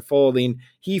protests are unfolding,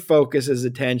 he focuses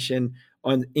attention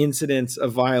on incidents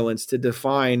of violence to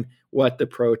define what the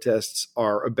protests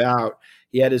are about.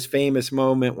 He had his famous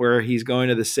moment where he's going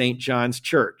to the St. John's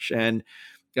Church and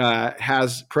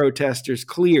has protesters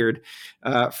cleared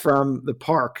from the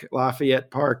park, Lafayette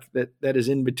Park, that is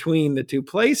in between the two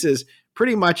places,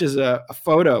 pretty much as a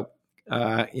photo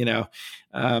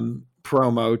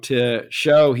promo to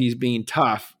show he's being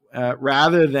tough,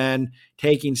 rather than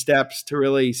taking steps to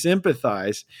really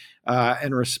sympathize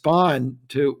and respond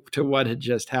to what had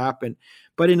just happened.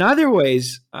 But in other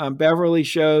ways, Beverly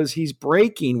shows he's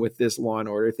breaking with this law and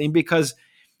order thing because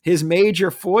his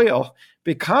major foil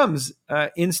becomes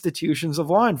institutions of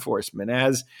law enforcement.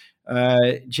 As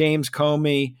James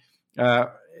Comey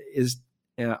is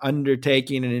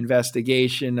undertaking an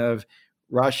investigation of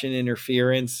Russian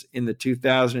interference in the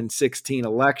 2016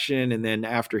 election. And then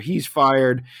after he's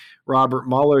fired, Robert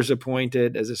Mueller's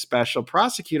appointed as a special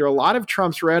prosecutor. A lot of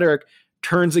Trump's rhetoric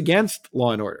turns against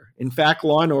law and order. In fact,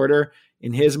 law and order,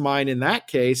 in his mind, in that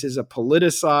case, is a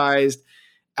politicized,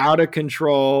 out of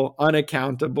control,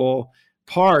 unaccountable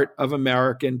part of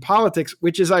American politics,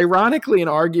 which is ironically an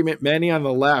argument many on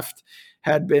the left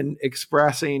had been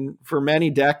expressing for many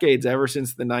decades, ever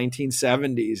since the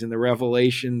 1970s and the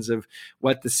revelations of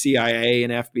what the CIA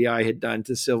and FBI had done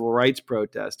to civil rights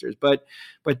protesters. But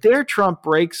there Trump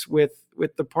breaks with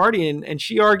the party, and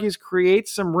she argues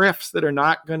creates some rifts that are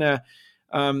not going to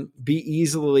be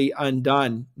easily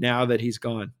undone now that he's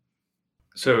gone.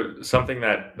 So something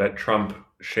that Trump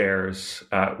shares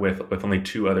with only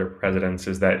two other presidents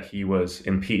is that he was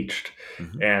impeached.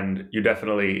 Mm-hmm. And you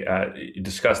definitely you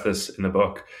discuss this in the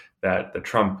book, that the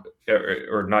Trump,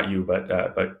 or not you,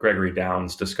 but Gregory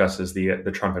Downs discusses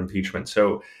the Trump impeachment.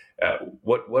 So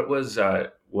what was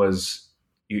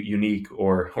unique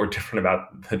or different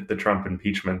about the Trump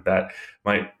impeachment that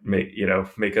might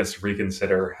make us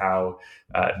reconsider how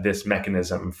this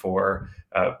mechanism for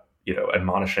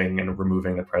admonishing and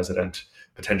removing the president,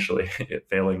 potentially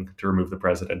failing to remove the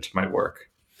president, might work?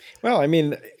 Well, I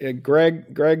mean,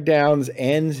 Greg Downs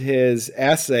ends his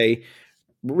essay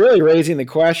really raising the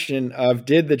question of,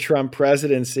 did the Trump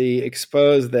presidency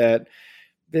expose that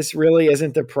this really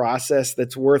isn't a process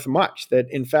that's worth much, that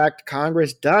in fact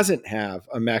Congress doesn't have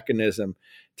a mechanism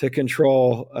to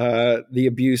control the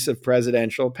abuse of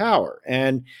presidential power.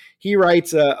 And he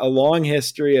writes a long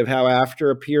history of how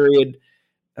after a period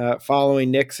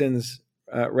following Nixon's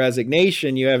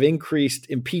resignation, you have increased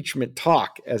impeachment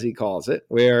talk, as he calls it,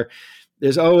 where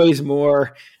there's always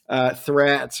more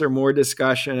threats or more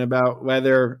discussion about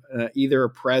whether either a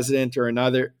president or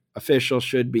another official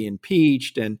should be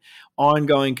impeached, and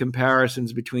ongoing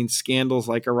comparisons between scandals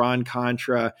like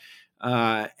Iran-Contra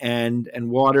and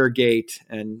Watergate,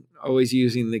 and always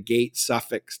using the gate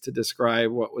suffix to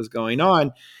describe what was going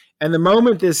on. And the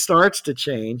moment this starts to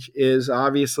change is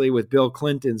obviously with Bill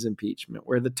Clinton's impeachment,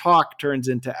 where the talk turns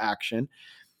into action.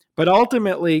 But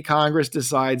ultimately, Congress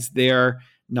decides they're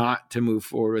not to move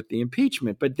forward with the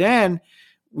impeachment. But then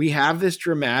we have this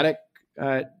dramatic,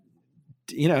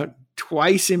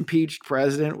 twice impeached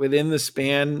president within the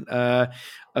span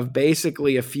of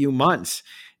basically a few months.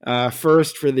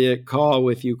 First for the call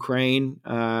with Ukraine,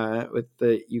 with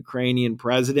the Ukrainian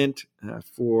president,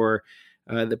 for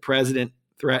the president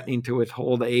threatening to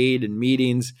withhold aid and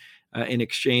meetings in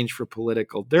exchange for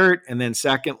political dirt. And then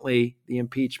secondly, the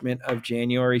impeachment of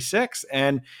January 6th.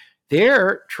 And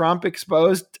there, Trump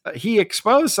exposed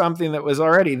something that was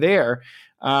already there,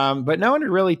 but no one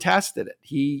had really tested it.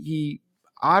 He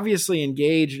obviously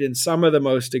engaged in some of the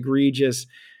most egregious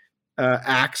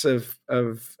acts of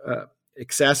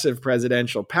excessive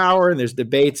presidential power, and there's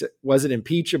debates, was it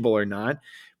impeachable or not?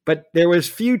 But there was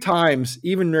few times,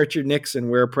 even Richard Nixon,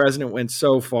 where a president went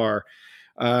so far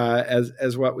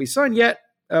as what we saw, and yet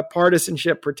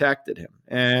partisanship protected him.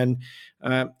 And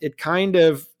it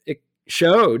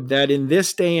showed that in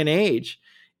this day and age,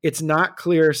 it's not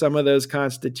clear some of those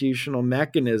constitutional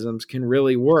mechanisms can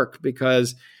really work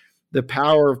because the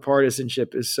power of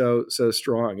partisanship is so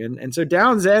strong. And so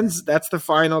Downs ends, that's the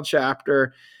final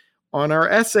chapter on our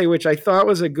essay, which I thought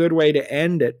was a good way to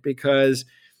end it, because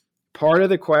part of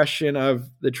the question of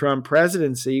the Trump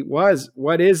presidency was,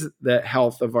 what is the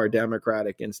health of our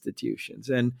democratic institutions,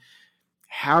 and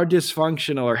how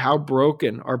dysfunctional or how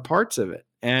broken are parts of it?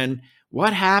 And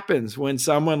what happens when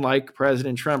someone like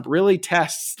President Trump really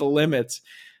tests the limits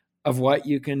of what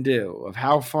you can do, of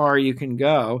how far you can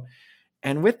go?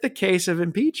 And with the case of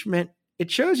impeachment, it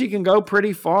shows you can go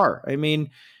pretty far. I mean,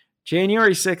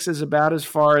 January 6th is about as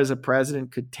far as a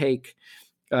president could take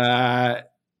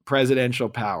presidential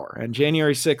power. And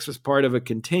January 6th was part of a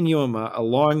continuum, a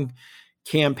long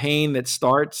campaign that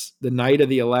starts the night of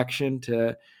the election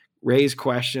to raise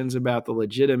questions about the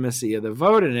legitimacy of the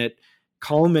vote. And it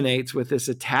culminates with this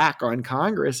attack on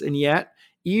Congress. And yet,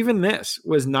 even this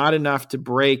was not enough to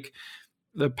break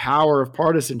the power of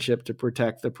partisanship to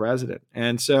protect the president.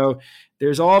 And so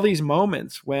there's all these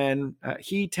moments when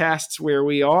he tests where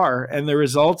we are, and the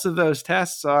results of those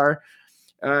tests are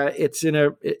it's in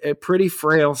a pretty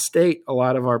frail state, a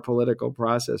lot of our political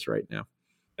process right now.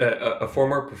 A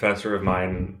former professor of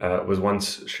mine was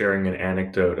once sharing an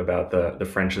anecdote about the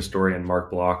French historian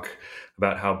Marc Bloch,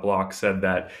 about how Bloch said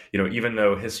that, even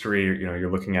though history, you're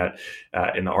looking at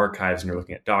in the archives and you're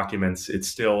looking at documents, it's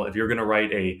still, if you're going to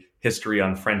write a history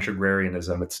on French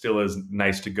agrarianism, it still is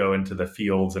nice to go into the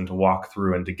fields and to walk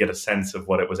through and to get a sense of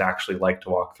what it was actually like to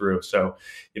walk through. So,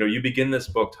 you begin this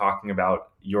book talking about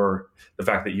the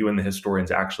fact that you and the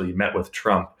historians actually met with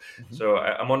Trump. Mm-hmm. So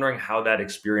I'm wondering how that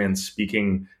experience,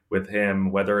 speaking with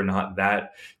him, whether or not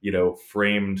that,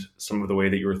 framed some of the way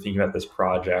that you were thinking about this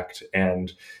project,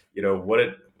 and, what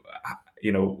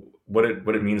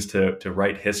it means to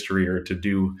write history or to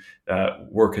do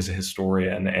work as a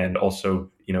historian, and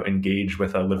also, engage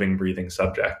with a living, breathing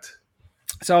subject.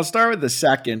 So I'll start with the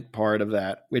second part of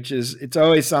that, which is, it's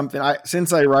always something,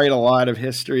 since I write a lot of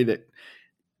history that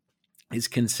is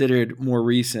considered more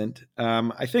recent,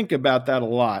 I think about that a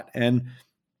lot. And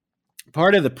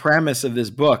part of the premise of this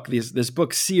book, this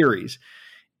book series,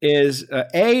 is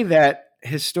that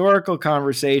historical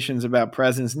conversations about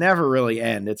presidents never really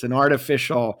end. It's an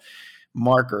artificial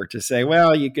marker to say,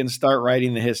 well, you can start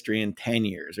writing the history in 10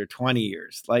 years or 20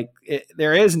 years.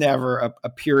 There is never a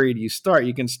period you start.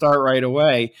 You can start right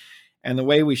away. And the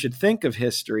way we should think of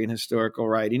history and historical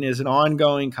writing is an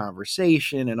ongoing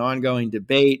conversation, an ongoing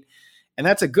debate. And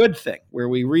that's a good thing, where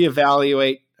we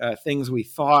reevaluate things we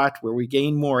thought, where we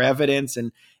gain more evidence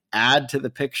and add to the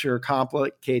picture,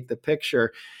 complicate the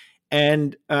picture.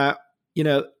 And,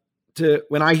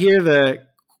 when I hear the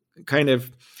kind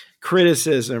of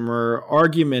criticism or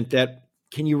argument that,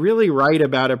 can you really write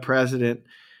about a president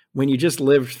when you just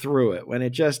lived through it, when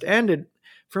it just ended?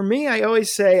 For me, I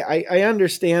always say I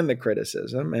understand the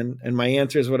criticism, and my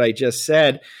answer is what I just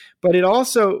said, but it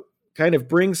also kind of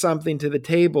brings something to the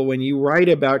table when you write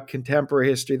about contemporary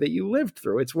history that you lived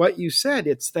through. It's what you said.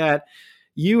 It's that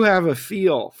you have a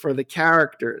feel for the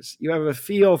characters. You have a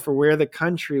feel for where the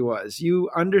country was. You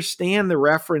understand the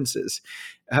references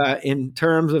in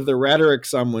terms of the rhetoric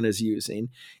someone is using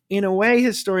in a way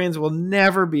historians will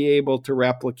never be able to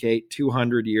replicate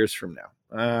 200 years from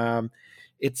now.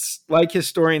 It's like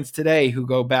historians today who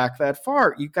go back that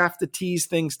far. You have to tease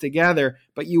things together,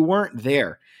 but you weren't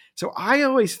there. So I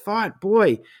always thought,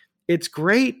 boy, it's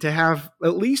great to have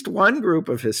at least one group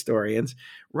of historians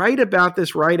write about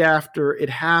this right after it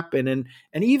happened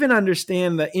and even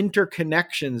understand the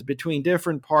interconnections between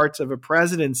different parts of a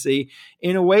presidency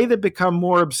in a way that become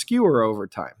more obscure over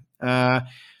time.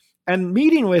 And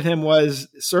meeting with him was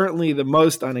certainly the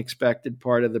most unexpected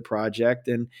part of the project.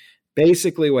 And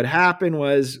basically what happened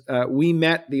was we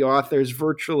met the authors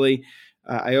virtually.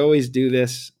 I always do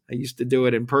this. I used to do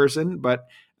it in person, but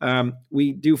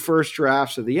we do first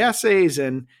drafts of the essays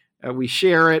and we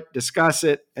share it, discuss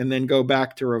it, and then go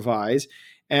back to revise.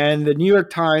 And the New York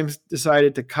Times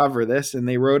decided to cover this, and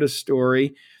they wrote a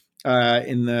story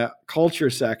in the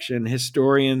culture section,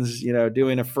 historians,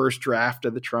 doing a first draft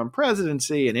of the Trump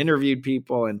presidency, and interviewed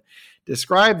people and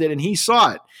described it, and he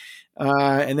saw it.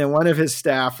 And then one of his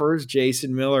staffers,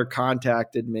 Jason Miller,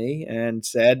 contacted me and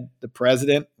said, the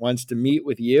president wants to meet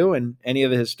with you and any of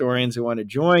the historians who want to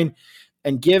join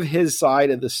and give his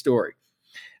side of the story.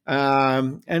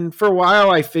 And for a while,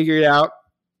 I figured out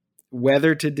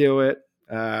whether to do it,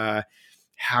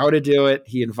 how to do it.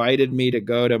 He invited me to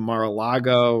go to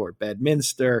Mar-a-Lago or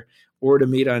Bedminster or to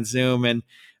meet on Zoom. And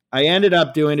I ended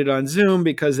up doing it on Zoom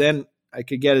because then I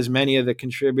could get as many of the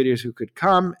contributors who could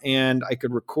come and I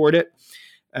could record it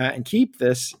and keep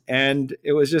this. And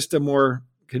it was just a more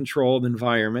controlled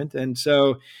environment. And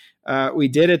so we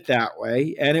did it that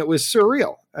way. And it was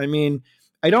surreal. I mean,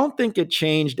 I don't think it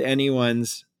changed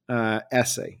anyone's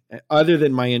essay other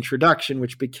than my introduction,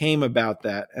 which became about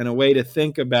that and a way to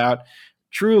think about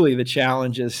truly the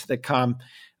challenges that come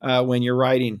when you're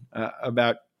writing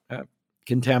about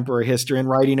contemporary history and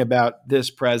writing about this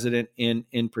president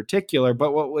in particular.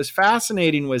 But what was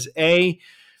fascinating was,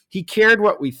 he cared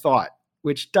what we thought,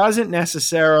 which doesn't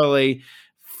necessarily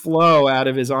flow out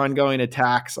of his ongoing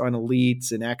attacks on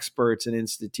elites and experts and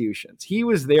institutions. He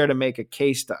was there to make a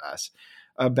case to us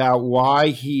about why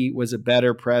he was a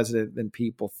better president than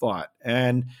people thought.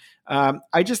 And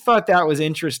I just thought that was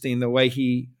interesting, the way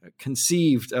he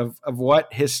conceived of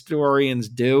what historians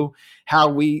do,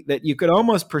 that you could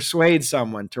almost persuade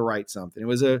someone to write something.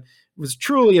 It was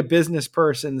truly a business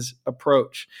person's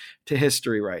approach to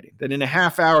history writing, that in a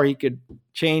half hour he could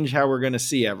change how we're going to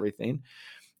see everything.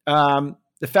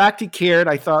 The fact he cared,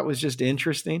 I thought, was just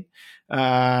interesting,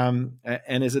 and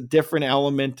is a different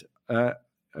element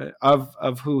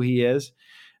of who he is.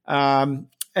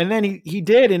 And then he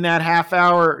did in that half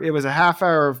hour. It was a half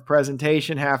hour of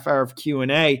presentation, half hour of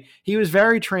Q&A. He was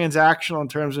very transactional in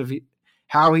terms of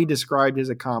how he described his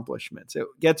accomplishments. It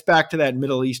gets back to that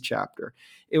Middle East chapter.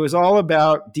 It was all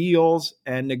about deals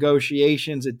and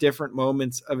negotiations at different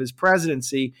moments of his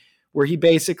presidency, where he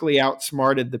basically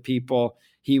outsmarted the people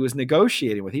he was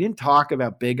negotiating with. He didn't talk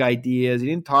about big ideas. He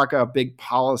didn't talk about big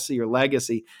policy or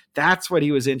legacy. That's what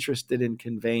he was interested in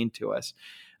conveying to us.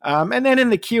 And then in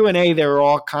the Q&A, there were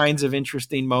all kinds of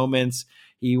interesting moments.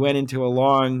 He went into a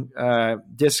long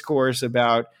discourse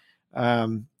about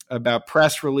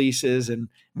press releases and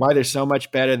why they're so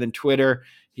much better than Twitter.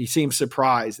 He seemed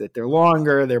surprised that they're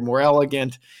longer, they're more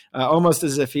elegant, almost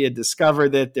as if he had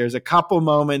discovered it. There's a couple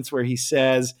moments where he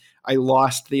says, I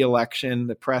lost the election.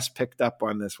 The press picked up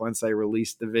on this once I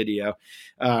released the video.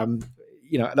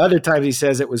 At other times he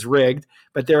says it was rigged,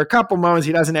 but there are a couple moments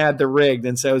he doesn't add the rigged.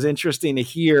 And so it was interesting to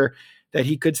hear that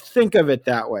he could think of it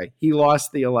that way. He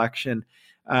lost the election.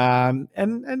 And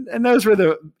those were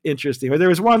the interesting. But there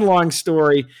was one long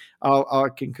story I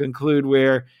can conclude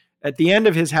where at the end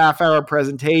of his half-hour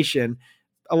presentation,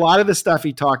 a lot of the stuff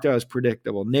he talked about was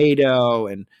predictable, NATO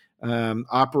and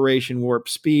Operation Warp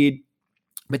Speed.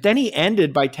 But then he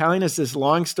ended by telling us this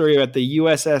long story about the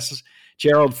USS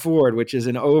Gerald Ford, which is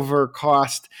an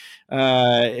overcost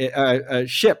a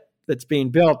ship that's being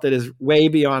built that is way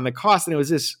beyond the cost. And it was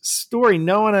this story,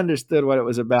 no one understood what it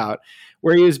was about,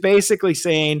 where he was basically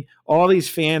saying all these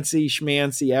fancy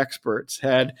schmancy experts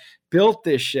had built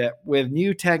this ship with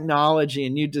new technology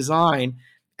and new design,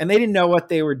 and they didn't know what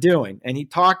they were doing. And he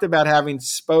talked about having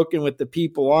spoken with the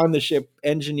people on the ship,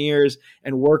 engineers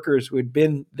and workers who had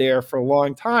been there for a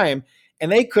long time,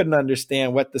 and they couldn't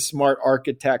understand what the smart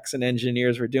architects and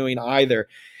engineers were doing either.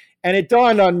 And it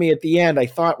dawned on me at the end, I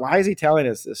thought, why is he telling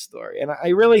us this story? And I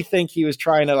really think he was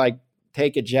trying to like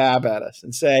take a jab at us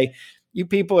and say, you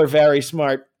people are very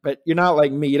smart, but you're not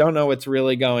like me. You don't know what's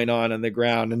really going on the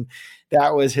ground. And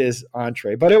that was his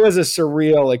entree. But it was a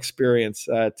surreal experience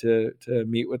to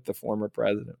meet with the former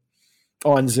president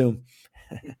on Zoom.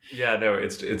 Yeah, no,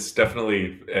 it's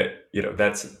definitely,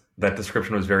 that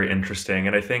description was very interesting.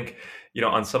 And I think,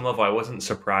 on some level, I wasn't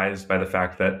surprised by the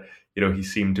fact that, he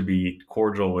seemed to be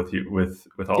cordial with you,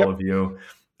 with all of you.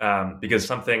 Because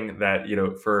something that,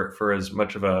 for as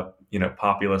much of a,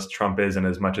 populist Trump is, and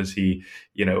as much as he,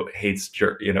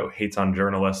 hates on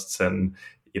journalists and,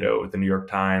 the New York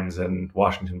Times and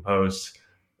Washington Post,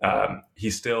 he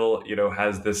still,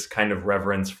 has this kind of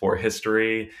reverence for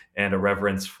history and a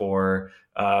reverence for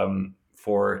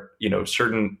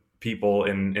certain people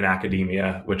in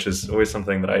academia, which is always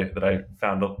something that I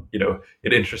found, an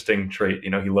interesting trait.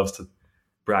 He loves to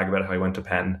brag about how he went to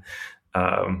Penn.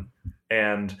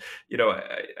 And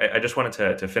I just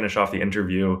wanted to finish off the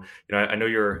interview. I know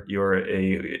you're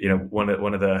a one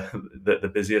of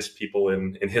the busiest people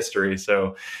in history.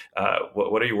 So,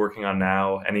 what are you working on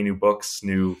now? Any new books,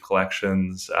 new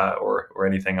collections, or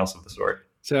anything else of the sort?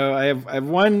 So I have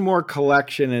one more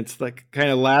collection. It's like kind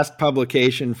of last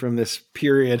publication from this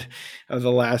period of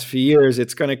the last few years.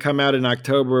 It's going to come out in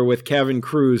October with Kevin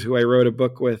Cruz, who I wrote a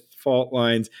book with, Fault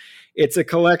Lines. It's a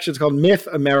collection. It's called Myth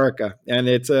America, and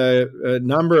it's a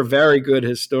number of very good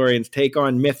historians take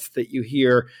on myths that you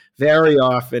hear very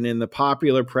often in the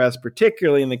popular press,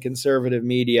 particularly in the conservative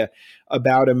media,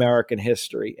 about American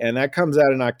history. And that comes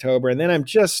out in October. And then I'm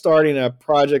just starting a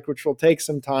project which will take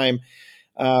some time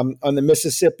on the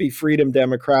Mississippi Freedom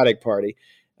Democratic Party,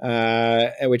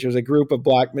 which was a group of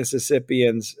Black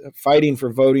Mississippians fighting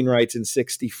for voting rights in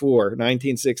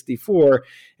 1964.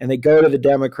 And they go to the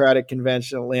Democratic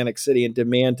Convention in Atlantic City and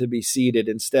demand to be seated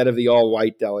instead of the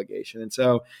all-white delegation. And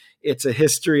so it's a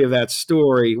history of that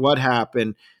story, what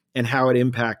happened, and how it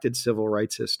impacted civil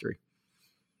rights history.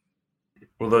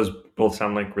 Well, those both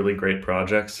sound like really great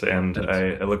projects, and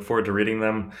I look forward to reading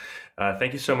them.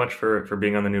 Thank you so much for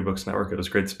being on the New Books Network. It was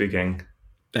great speaking.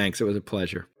 Thanks. It was a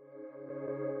pleasure.